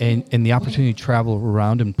 and the opportunity to travel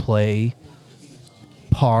around and play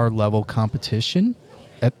par level competition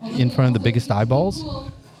in front of the biggest eyeballs.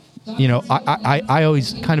 I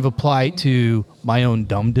always kind of apply it to my own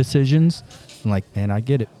dumb decisions. I'm like, man, I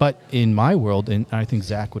get it. But in my world, and I think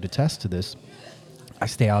Zach would attest to this, I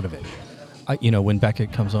stay out of it. When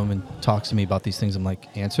Beckett comes home and talks to me about these things, I'm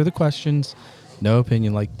like, answer the questions, no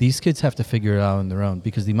opinion. Like, these kids have to figure it out on their own,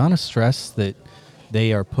 because the amount of stress that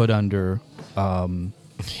they are put under,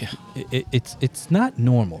 it's not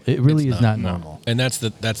normal. It really is not normal. And that's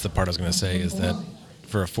the part I was going to say, is that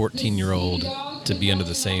for a 14-year-old to be under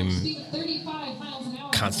the same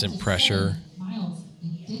constant pressure,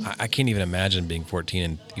 I can't even imagine being 14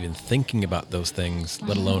 and even thinking about those things,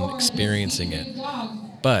 let alone experiencing it.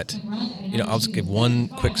 But, I'll just give one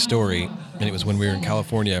quick story, and it was when we were in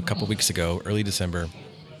California a couple weeks ago, early December,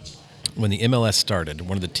 when the MLS started.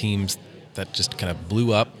 One of the teams that just kind of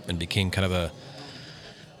blew up and became kind of a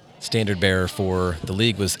standard bearer for the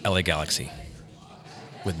league was LA Galaxy.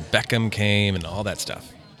 When Beckham came and all that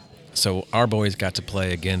stuff. So our boys got to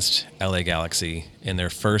play against LA Galaxy in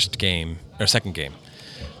their second game,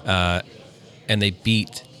 and they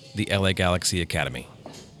beat the LA Galaxy Academy.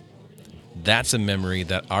 That's a memory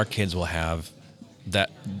that our kids will have, that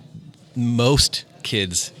most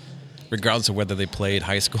kids, regardless of whether they played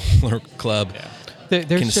high school or club,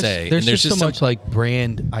 can say. There's just so much like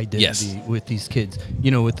brand identity with these kids,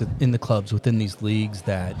 in the clubs, within these leagues,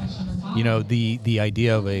 that, the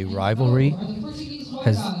idea of a rivalry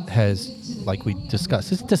has like we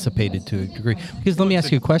discussed, it's dissipated to a degree. Because let me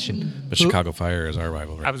ask you a question. The Chicago Fire is our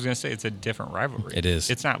rivalry. I was going to say it's a different rivalry. It is.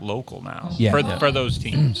 It's not local now for those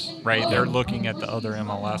teams, right? They're looking at the other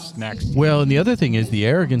MLS Next. Well, and the other thing is the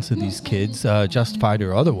arrogance of these kids, justified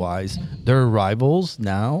or otherwise. Their rivals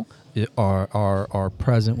now are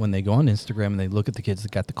present when they go on Instagram and they look at the kids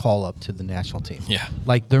that got the call up to the national team. Yeah.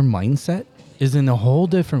 Like, their mindset is in a whole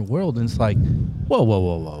different world, and it's like,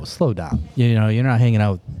 whoa, slow down. You're not hanging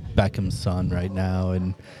out with Beckham's son right now,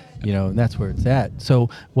 and that's where it's at.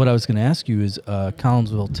 So what I was going to ask you is,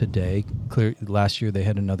 Collinsville today, last year they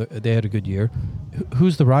had a good year.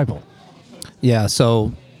 Who's the rival? Yeah,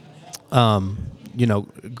 so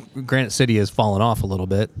Granite City has fallen off a little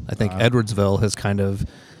bit. I think Edwardsville has kind of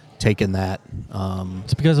taken that.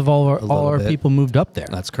 It's because of all our people moved up there.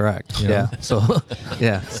 That's correct. Yeah. So,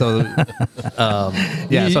 So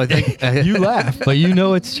I think you laugh, but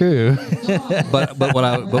it's true.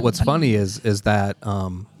 but what's funny is that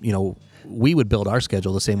we would build our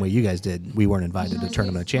schedule the same way you guys did. We weren't invited to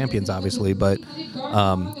Tournament of Champions, obviously, but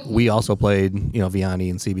we also played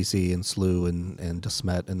Vianney and CBC and SLU and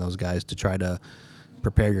DeSmet and those guys to try to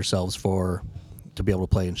prepare yourselves to be able to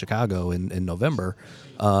play in Chicago in November.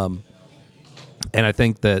 And I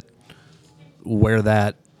think that where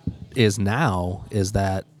that is now is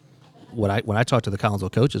that when I talked to the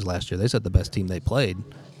Collinsville coaches last year, they said the best team they played,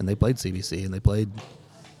 and they played CBC and they played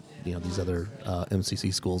these other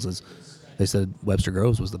MCC schools, they said Webster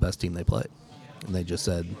Groves was the best team they played. And they just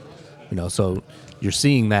said, so you're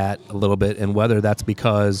seeing that a little bit, and whether that's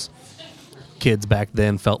because kids back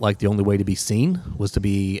then felt like the only way to be seen was to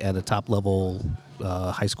be at a top level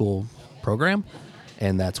high school program,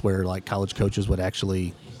 and that's where like college coaches would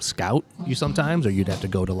actually scout you sometimes, or you'd have to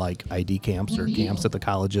go to like ID camps or camps at the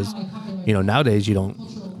colleges. Nowadays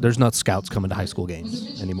there's not scouts coming to high school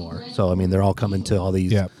games anymore. So I mean, they're all coming to all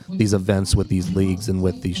these events with these leagues and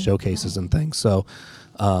with these showcases and things. So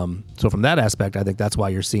So from that aspect, I think that's why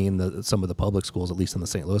you're seeing some of the public schools, at least in the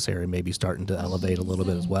St. Louis area, maybe starting to elevate a little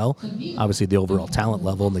bit as well. Obviously, the overall talent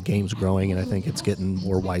level and the game's growing, and I think it's getting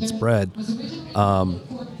more widespread.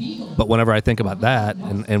 But whenever I think about that,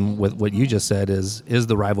 and with what you just said, is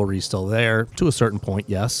the rivalry still there? To a certain point,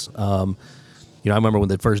 yes. I remember when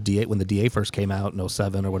the DA first came out in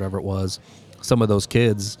 07 or whatever it was, some of those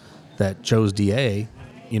kids that chose DA,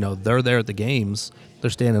 they're there at the games. They're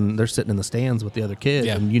sitting in the stands with the other kids,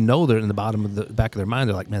 Yeah. and they're in the bottom of the back of their mind.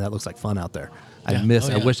 They're like, man, that looks like fun out there. I Yeah.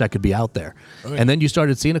 I wish I could be out there. Oh, yeah. And then you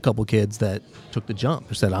started seeing a couple kids that took the jump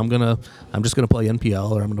and said, I'm just gonna play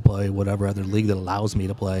NPL, or I'm gonna play whatever other league that allows me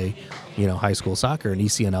to play, high school soccer, and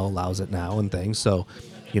ECNL allows it now and things. So,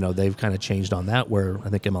 they've kind of changed on that, where I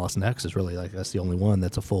think MLS Next is really that's the only one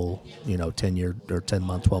that's a full, 10-year or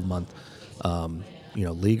 10-month, 12-month,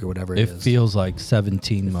 league or whatever It is. feels like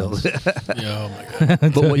 17 months. Yeah, oh my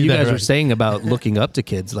God. But what you That guys are right. saying about looking up to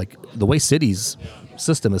kids, like the way City's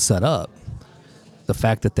system is set up, the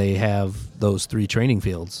fact that they have those 3 training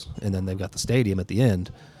fields and then they've got the stadium at the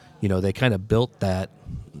end, they kind of built that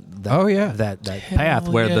Oh, yeah. that path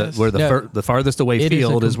where yes. the farthest away It is a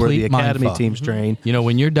field is where the complete academy mindfuck. teams train.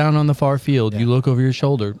 When you're down on the far field, you look over your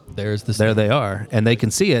shoulder. There's the There they are, and they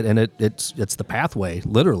can see it, and it's the pathway.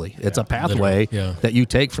 Literally, it's a pathway literally, yeah. that you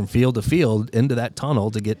take from field to field into that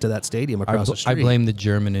tunnel to get to that stadium across the I street. blame the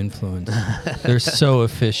German influence. They're so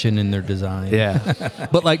efficient in their design. Yeah,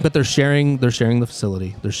 but they're sharing the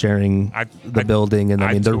facility, they're sharing the building, and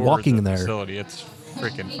I mean they're toured walking the there. facility. It's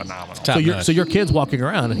freaking phenomenal. Top notch. So your kid's walking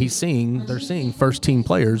around, and they're seeing first team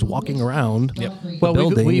players walking around the Well,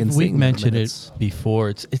 building. we've and seeing them, mentioned and it before.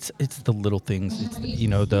 It's the little things. It's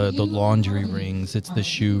the laundry rings. It's the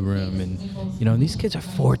shoe room, and these kids are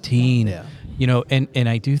 14. Yeah. And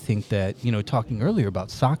I do think that talking earlier about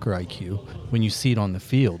soccer IQ, when you see it on the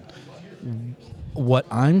field, what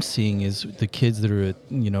I'm seeing is the kids that are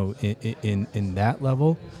in that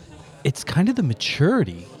level. It's kind of the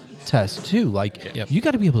maturity test too. Like you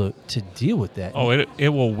got to be able to deal with that. Oh, it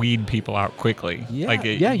will weed people out quickly. Yeah,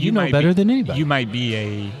 You you know might better than anybody. You might be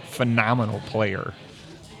a phenomenal player,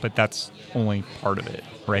 but that's only part of it,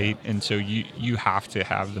 right? And so you have to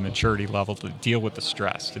have the maturity level to deal with the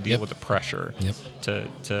stress, to deal with the pressure,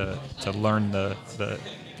 to learn the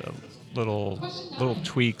little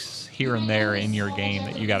tweaks here and there in your game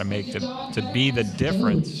that you got to make to be the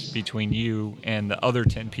difference between you and the other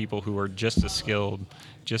 10 people who are just as skilled,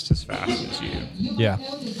 just as fast as you. Yeah.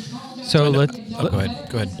 So Go ahead.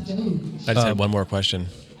 I just had one more question.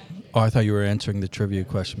 I thought you were answering the trivia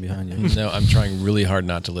question behind you. No, I'm trying really hard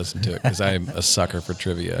not to listen to it because I'm a sucker for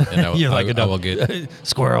trivia, and I will get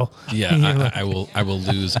squirrel. Yeah, I will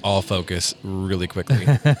lose all focus really quickly.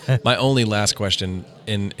 My only last question,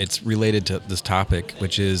 and it's related to this topic,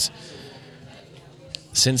 which is,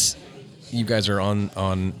 since you guys are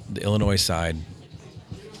on the Illinois side,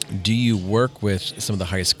 do you work with some of the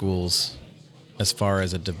high schools as far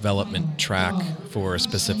as a development track for a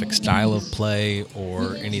specific style of play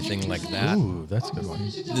or anything like that? Ooh, that's a good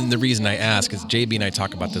one. And the reason I ask is JB and I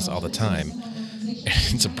talk about this all the time.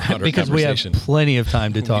 It's a broader Because we have conversation. plenty of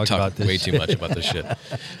time to We talk about this. way too much about this shit.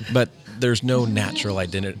 But there's no national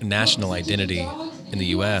identity in the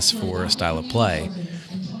U.S. for a style of play.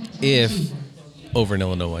 If over in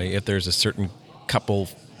Illinois, if there's a certain couple,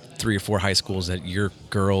 3 or 4 high schools that your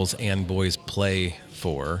girls and boys play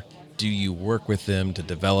for, do you work with them to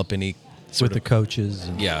develop any sort With the coaches.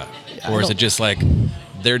 And yeah, or is it just like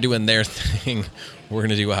they're doing their thing, we're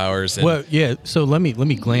gonna do ours? And Well, yeah. So let me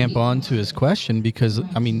clamp on to his question, because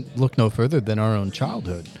I mean, look no further than our own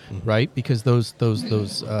childhood, right? Because those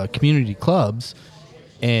community clubs,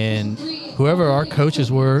 and whoever our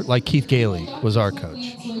coaches were, like Keith Gailey was our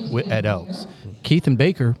coach at Elks. Keith and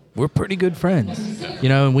Baker were pretty good friends,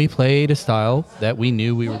 and we played a style that we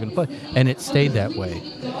knew we were going to play, and it stayed that way.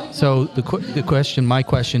 So my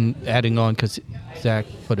question, adding on, because Zach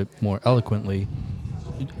put it more eloquently,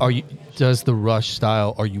 does the Rush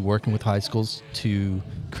style, are you working with high schools to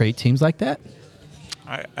create teams like that?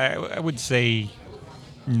 I would say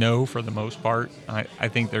no for the most part. I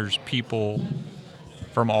think there's people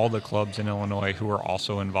from all the clubs in Illinois who are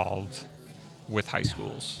also involved with high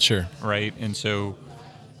schools. Sure. Right? And so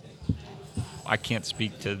I can't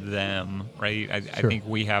speak to them, right? I think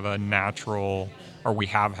we have we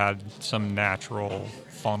have had some natural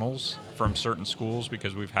funnels from certain schools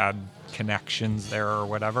because we've had connections there or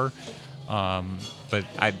whatever. But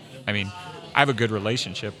I mean, I have a good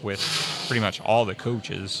relationship with pretty much all the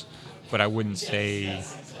coaches, but I wouldn't say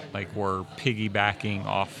like we're piggybacking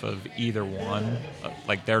off of either one.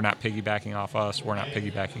 Like they're not piggybacking off us, we're not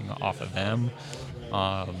piggybacking off of them.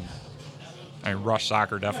 rush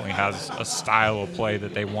soccer definitely has a style of play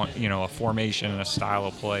that they want, a formation and a style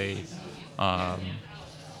of play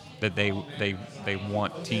that they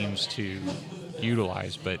want teams to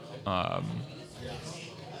utilize, but I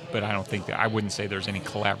don't think I wouldn't say there's any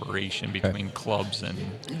collaboration between clubs and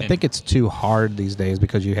I think it's too hard these days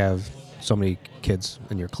because you have so many kids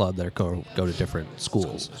in your club that go to different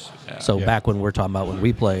schools. Yeah. So back when we're talking about when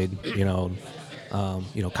we played,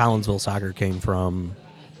 Collinsville soccer came from,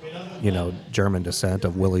 German descent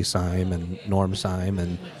of Willie Syme and Norm Syme,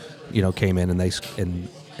 and came in and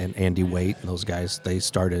and Andy Waite and those guys, they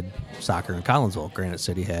started soccer in Collinsville. Granite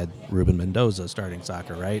City had Ruben Mendoza starting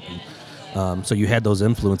soccer, right? And, so you had those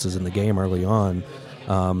influences in the game early on.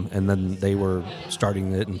 And then they were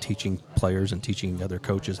starting it and teaching players and teaching other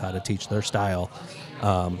coaches how to teach their style.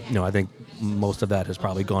 I think most of that has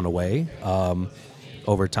probably gone away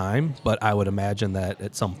over time, but I would imagine that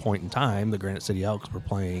at some point in time, the Granite City Elks were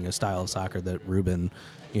playing a style of soccer that Ruben,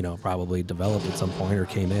 probably developed at some point or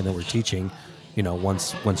came in and were teaching.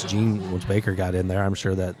 Once Baker got in there, I'm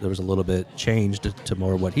sure that there was a little bit changed to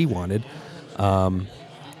more what he wanted. But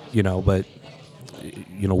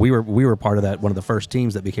we were part of that, one of the first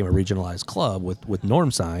teams that became a regionalized club with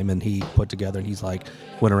Norm Syme, and he put together, and he's like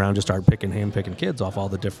went around, just started handpicking kids off all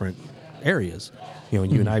the different areas. And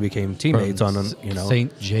you and I became teammates From on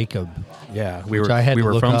St. Jacob. Yeah, Which I had we to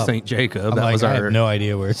were look from up. St. Jacob. I Was have our no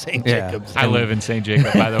idea where St. Yeah. Jacob's. I live in St.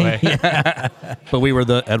 Jacob, by the way. but we were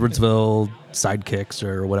the Edwardsville Sidekicks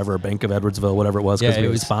or whatever, Bank of Edwardsville, whatever it was, because we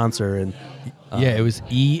were a sponsor, and it was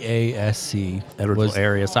EASC. Edwardsville was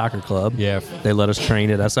Area Soccer Club. Yeah. They let us train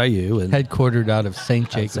at SIU and headquartered out of St.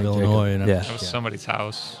 Jacob, St. Jacob. Illinois. And Yeah. That was somebody's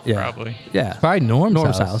house, Yeah. probably. yeah, Probably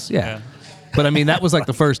Norm's house. Yeah. Yeah. But I mean, that was like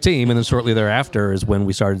the first team, and then shortly thereafter is when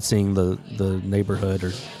we started seeing the neighborhood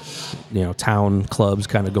or town clubs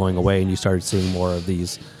kind of going away, and you started seeing more of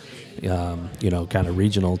these kind of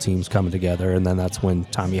regional teams coming together, and then that's when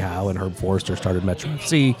Tommy Howe and Herb Forrester started Metro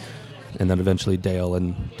FC, and then eventually Dale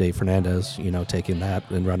and Dave Fernandez, taking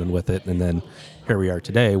that and running with it, and then here we are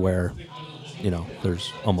today, where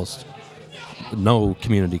there's almost no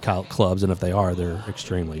community clubs, and if they are, they're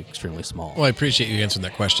extremely, extremely small. Well, I appreciate you answering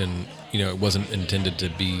that question. It wasn't intended to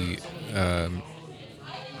be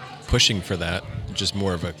pushing for that, just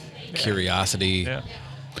more of a curiosity. Yeah.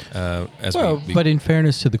 But in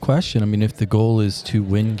fairness to the question, I mean, if the goal is to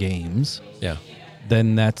win games, Yeah.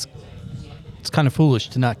 then it's kind of foolish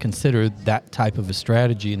to not consider that type of a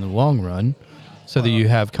strategy in the long run, so that you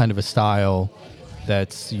have kind of a style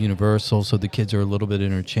that's universal, so the kids are a little bit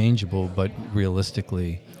interchangeable, but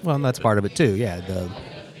realistically. Well, and that's part of it too. Yeah,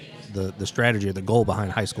 the strategy or the goal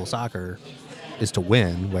behind high school soccer is to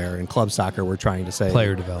win, where in club soccer we're trying to say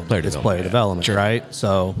Player development. It's player development, Sure. right?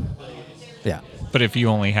 So, yeah. But if you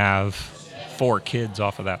only have 4 kids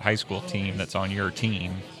off of that high school team that's on your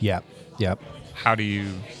team, Yep. how do you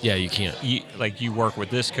Yeah, you can't. you work with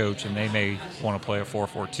this coach and they may want to play a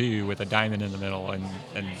 4-4-2 with a diamond in the middle, and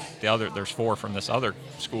there's 4 from this other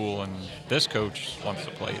school, and this coach wants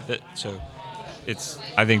to play that. So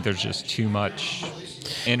I think there's just too much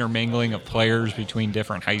intermingling of players between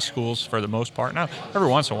different high schools for the most part. Now, every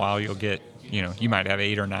once in a while you'll get, you might have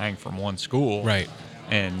 8 or 9 from one school. Right.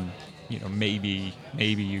 And maybe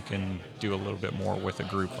you can do a little bit more with a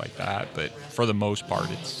group like that, but for the most part,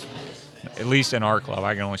 it's, at least in our club,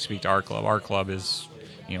 I can only speak to our club. Our club is,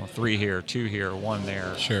 3 here, 2 here, 1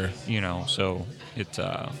 there. Sure. So it's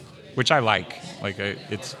which I like. I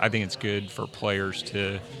think it's good for players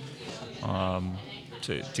to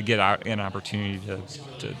get out an opportunity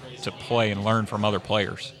to play and learn from other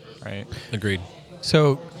players, right? Agreed.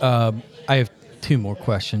 So I have 2 more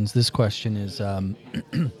questions. This question is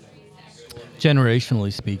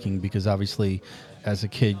generationally speaking, because obviously as a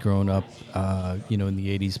kid growing up, in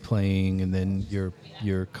the 80s playing, and then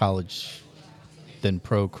your college, then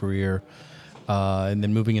pro career, and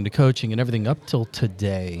then moving into coaching and everything up till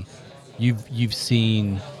today, you've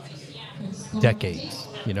seen decades,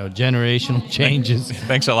 generational changes.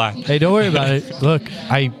 Thanks a lot. Hey, don't worry about it. Look,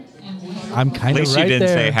 I'm kind At of least right you didn't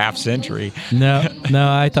there. say half century. No,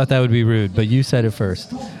 I thought that would be rude, but you said it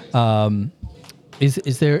first.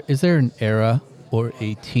 Is there an era or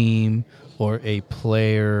a team or a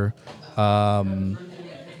player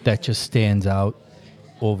that just stands out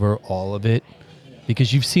over all of it?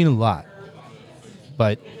 Because you've seen a lot,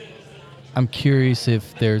 but I'm curious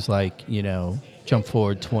if there's jump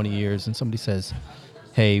forward 20 years and somebody says,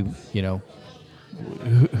 hey,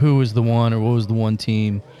 who was the one, or what was the one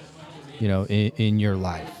team, in your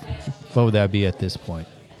life? What would that be at this point?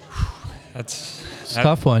 It's a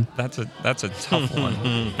tough one. That's a tough one.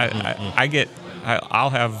 I I'll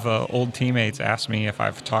have old teammates ask me if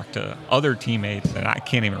I've talked to other teammates, and I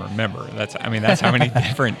can't even remember. That's how many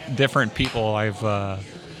different people I've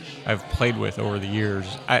played with over the years.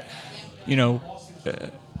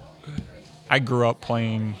 I grew up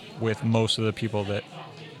playing with most of the people that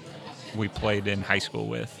we played in high school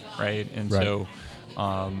with, right? And Right. so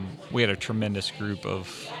we had a tremendous group of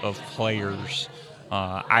players.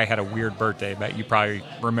 I had a weird birthday, but you probably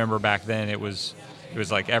remember back then it was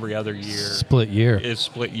like every other year. Split year. It's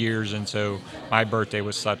split years, and so my birthday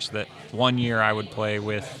was such that one year I would play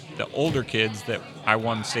with the older kids that I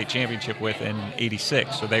won the state championship with in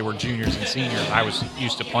 '86. So they were juniors and seniors. I was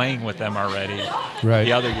used to playing with them already. Right.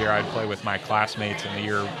 The other year I'd play with my classmates in the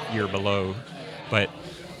year below. But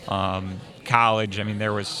college, I mean,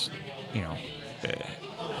 there was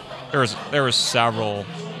several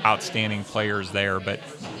outstanding players there, but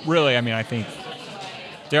really, I mean, I think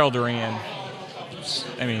Daryl Duran,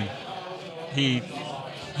 I mean, he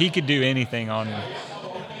could do anything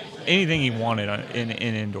he wanted in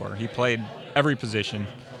indoor. He played every position.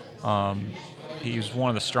 He was one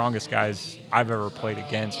of the strongest guys I've ever played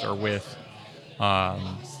against or with.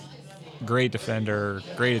 Great defender,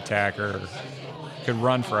 great attacker, could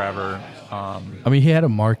run forever. I mean, he had a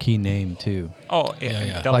marquee name too. Oh,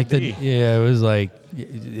 yeah. Like it was like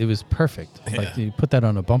it was perfect. Like you put that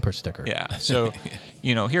on a bumper sticker. Yeah. So,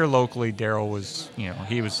 here locally, Daryl was,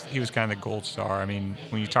 he was kind of the gold star. I mean,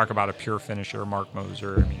 when you talk about a pure finisher, Mark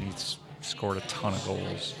Moser, I mean, he's scored a ton of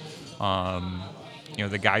goals.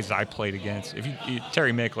 The guys I played against,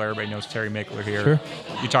 Terry Mickler, everybody knows Terry Mickler here. Sure.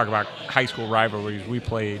 You talk about high school rivalries. We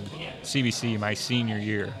played CBC my senior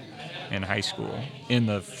year in high school in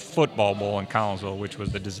the football bowl in Collinsville, which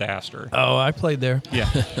was a disaster. Oh, I played there. Yeah,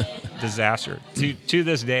 disaster. To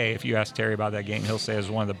this day, if you ask Terry about that game, he'll say it was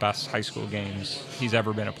one of the best high school games he's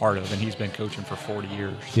ever been a part of, and he's been coaching for 40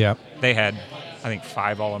 years. Yeah. They had, I think,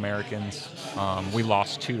 5 All-Americans. We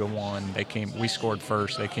lost 2-1. We scored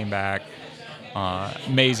first. They came back.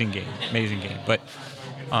 Amazing game. But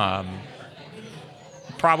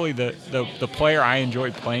probably the player I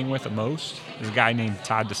enjoyed playing with the most is a guy named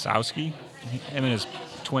Todd Dosowski. Him and his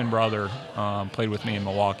twin brother played with me in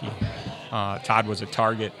Milwaukee. Todd was a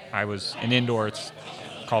target. I was an indoor. It's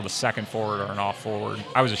called a second forward or an off forward.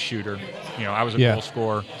 I was a shooter. I was a goal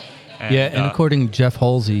scorer. And according to Jeff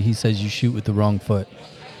Halsey, he says you shoot with the wrong foot.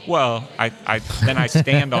 Well, I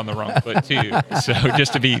stand on the wrong foot too. So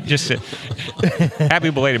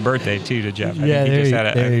happy belated birthday too to Jeff. I think he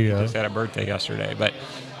just had a birthday yesterday. But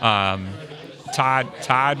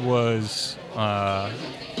Todd was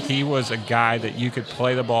he was a guy that you could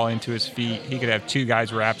play the ball into his feet. He could have 2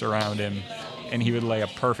 guys wrapped around him, and he would lay a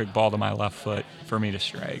perfect ball to my left foot for me to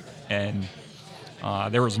strike. And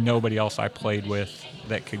there was nobody else I played with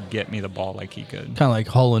that could get me the ball like he could. Kind of like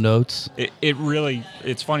Hall & Oates.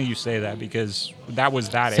 It's funny you say that because that was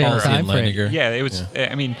that Same era. time frame. Yeah, it was. Yeah.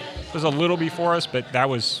 I mean, it was a little before us, but that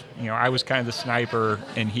was, I was kind of the sniper,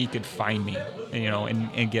 and he could find me,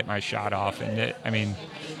 and get my shot off. And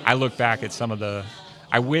I look back at some of the.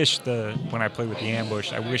 I wish when I played with the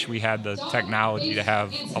ambush, I wish we had the technology to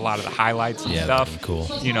have a lot of the highlights and stuff. That'd be cool.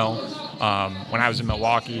 When I was in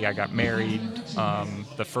Milwaukee, I got married.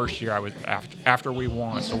 The first year I was after we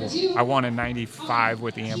won, so I won in '95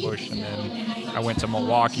 with the ambush, and then I went to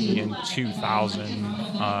Milwaukee in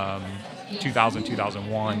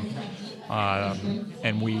 2001,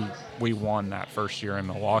 and we won that first year in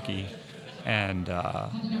Milwaukee. And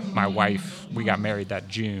my wife, we got married that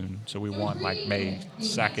June, so we won like May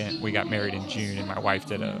 2nd. We got married in June, and my wife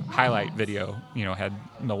did a highlight video, had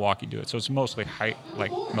Milwaukee do it. So it's mostly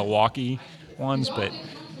like Milwaukee ones, but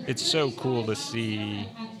it's so cool to see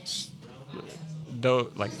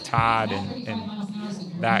like Todd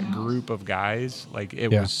and that group of guys. Like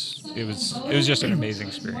it was just an amazing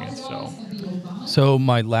experience. So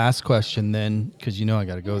my last question then, because I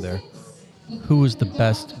got to go there. Who was the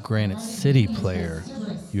best Granite City player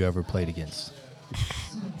you ever played against?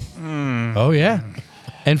 Oh, yeah.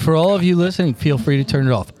 And for all of you listening, feel free to turn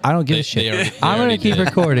it off. I don't give a shit. I'm going to keep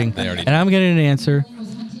recording, and I'm getting an answer.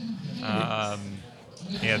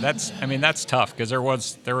 Yeah, that's tough because there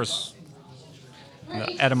was the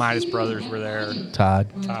Edamitis brothers were there.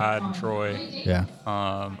 Todd and Troy. Yeah.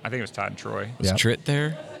 I think it was Todd and Troy. Was Tritt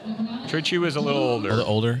there? Tritchie was a little older. A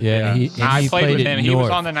little older? Yeah. I played with him. He was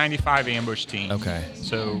North. on the '95 ambush team. Okay.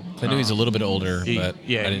 So I knew he's a little bit older, but I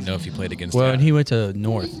didn't know if he played against that. And he went to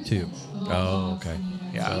North, too. Oh, okay.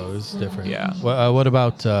 Yeah. So it was different. Yeah. What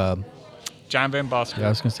about... John Van Busker. I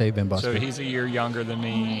was going to say Van Busker. So he's a year younger than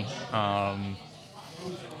me.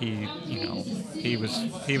 He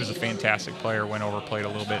was a fantastic player. Went over, played a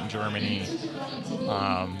little bit in Germany.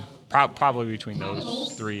 Probably between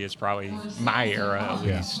those three is probably my era at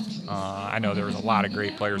least. I know there was a lot of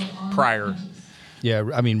great players prior. Yeah,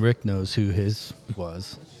 I mean, Rick knows who his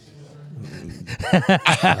was.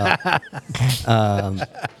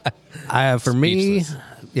 For me,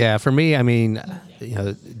 Speechless. for me, I mean,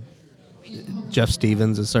 Jeff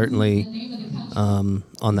Stevens is certainly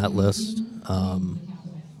on that list,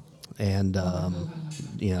 and I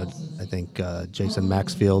think Jason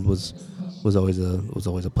Maxfield was always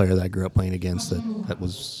a player that I grew up playing against that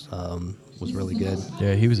was really good.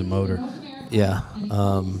 Yeah, he was a motor. Yeah,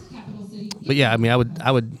 but yeah, I mean,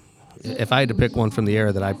 I would if I had to pick one from the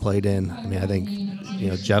era that I played in. I mean, I think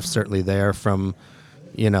Jeff's certainly there from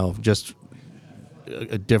just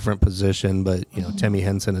a different position, but Timmy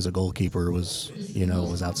Henson as a goalkeeper was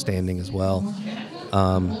outstanding as well.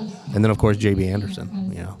 And then of course JB Anderson.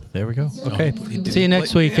 There we go. Okay. Oh, See you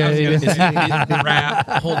next week. Hold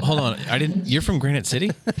on. You're from Granite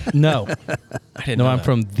City? No. I didn't No, know I'm that.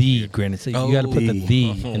 from the Granite City. You got to put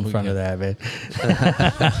the Oh, in front of yeah. that, man.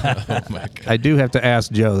 Oh my God. I do have to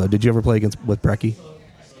ask Joe though. Did you ever play with Brecky?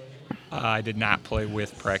 I did not play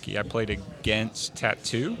with Preki. I played against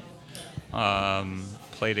Tattoo.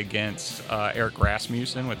 Played against Eric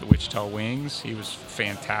Rasmussen with the Wichita Wings. He was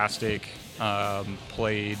fantastic.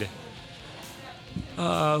 Played.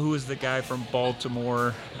 Who was the guy from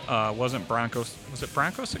Baltimore? Wasn't Broncos? Was it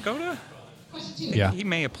Bronco Segota? Yeah. He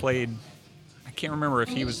may have played. I can't remember if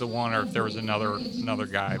he was the one or if there was another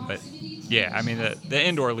guy. But yeah, I mean the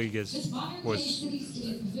indoor league was.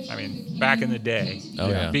 I mean, back in the day. Oh,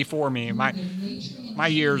 yeah. Before me, my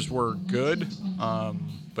years were good,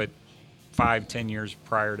 but 5-10 years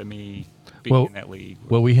prior to me being in that league.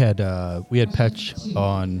 Well, we had Petch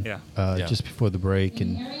on Yeah. just before the break,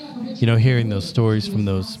 and hearing those stories from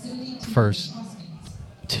those first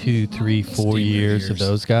 2, 3, 4 Steamer years of years.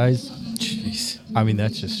 those guys. Jeez. I mean,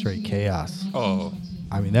 that's just straight chaos. Oh,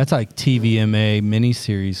 I mean, that's like TVMA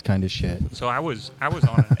miniseries kind of shit. so I was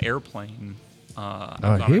on an airplane.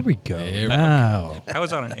 Oh, here we go. Here we Wow. I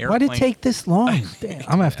was on an airplane. Why did it take this long? Damn, I'm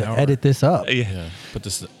gonna have to edit this up. Yeah. Put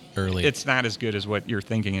this early. It's not as good as what you're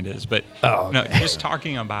thinking it is, but Oh, no, okay. just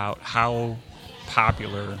talking about how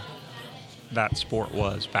popular that sport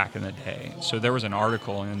was back in the day. So there was an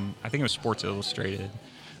article in, I think it was Sports Illustrated,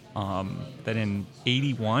 that in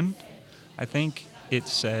 '81, I think it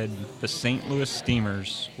said the St. Louis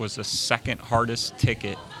Steamers was the second hardest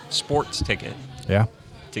sports ticket Yeah.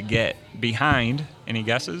 to get behind. Any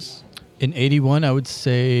guesses? In '81, I would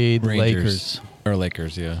say the Rangers. Lakers. Or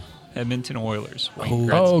Lakers, yeah. Edmonton Oilers. Wayne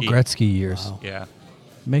Oh, Gretzky years. Yeah.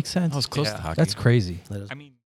 Makes sense. I was close Yeah. to hockey. That's crazy. I mean,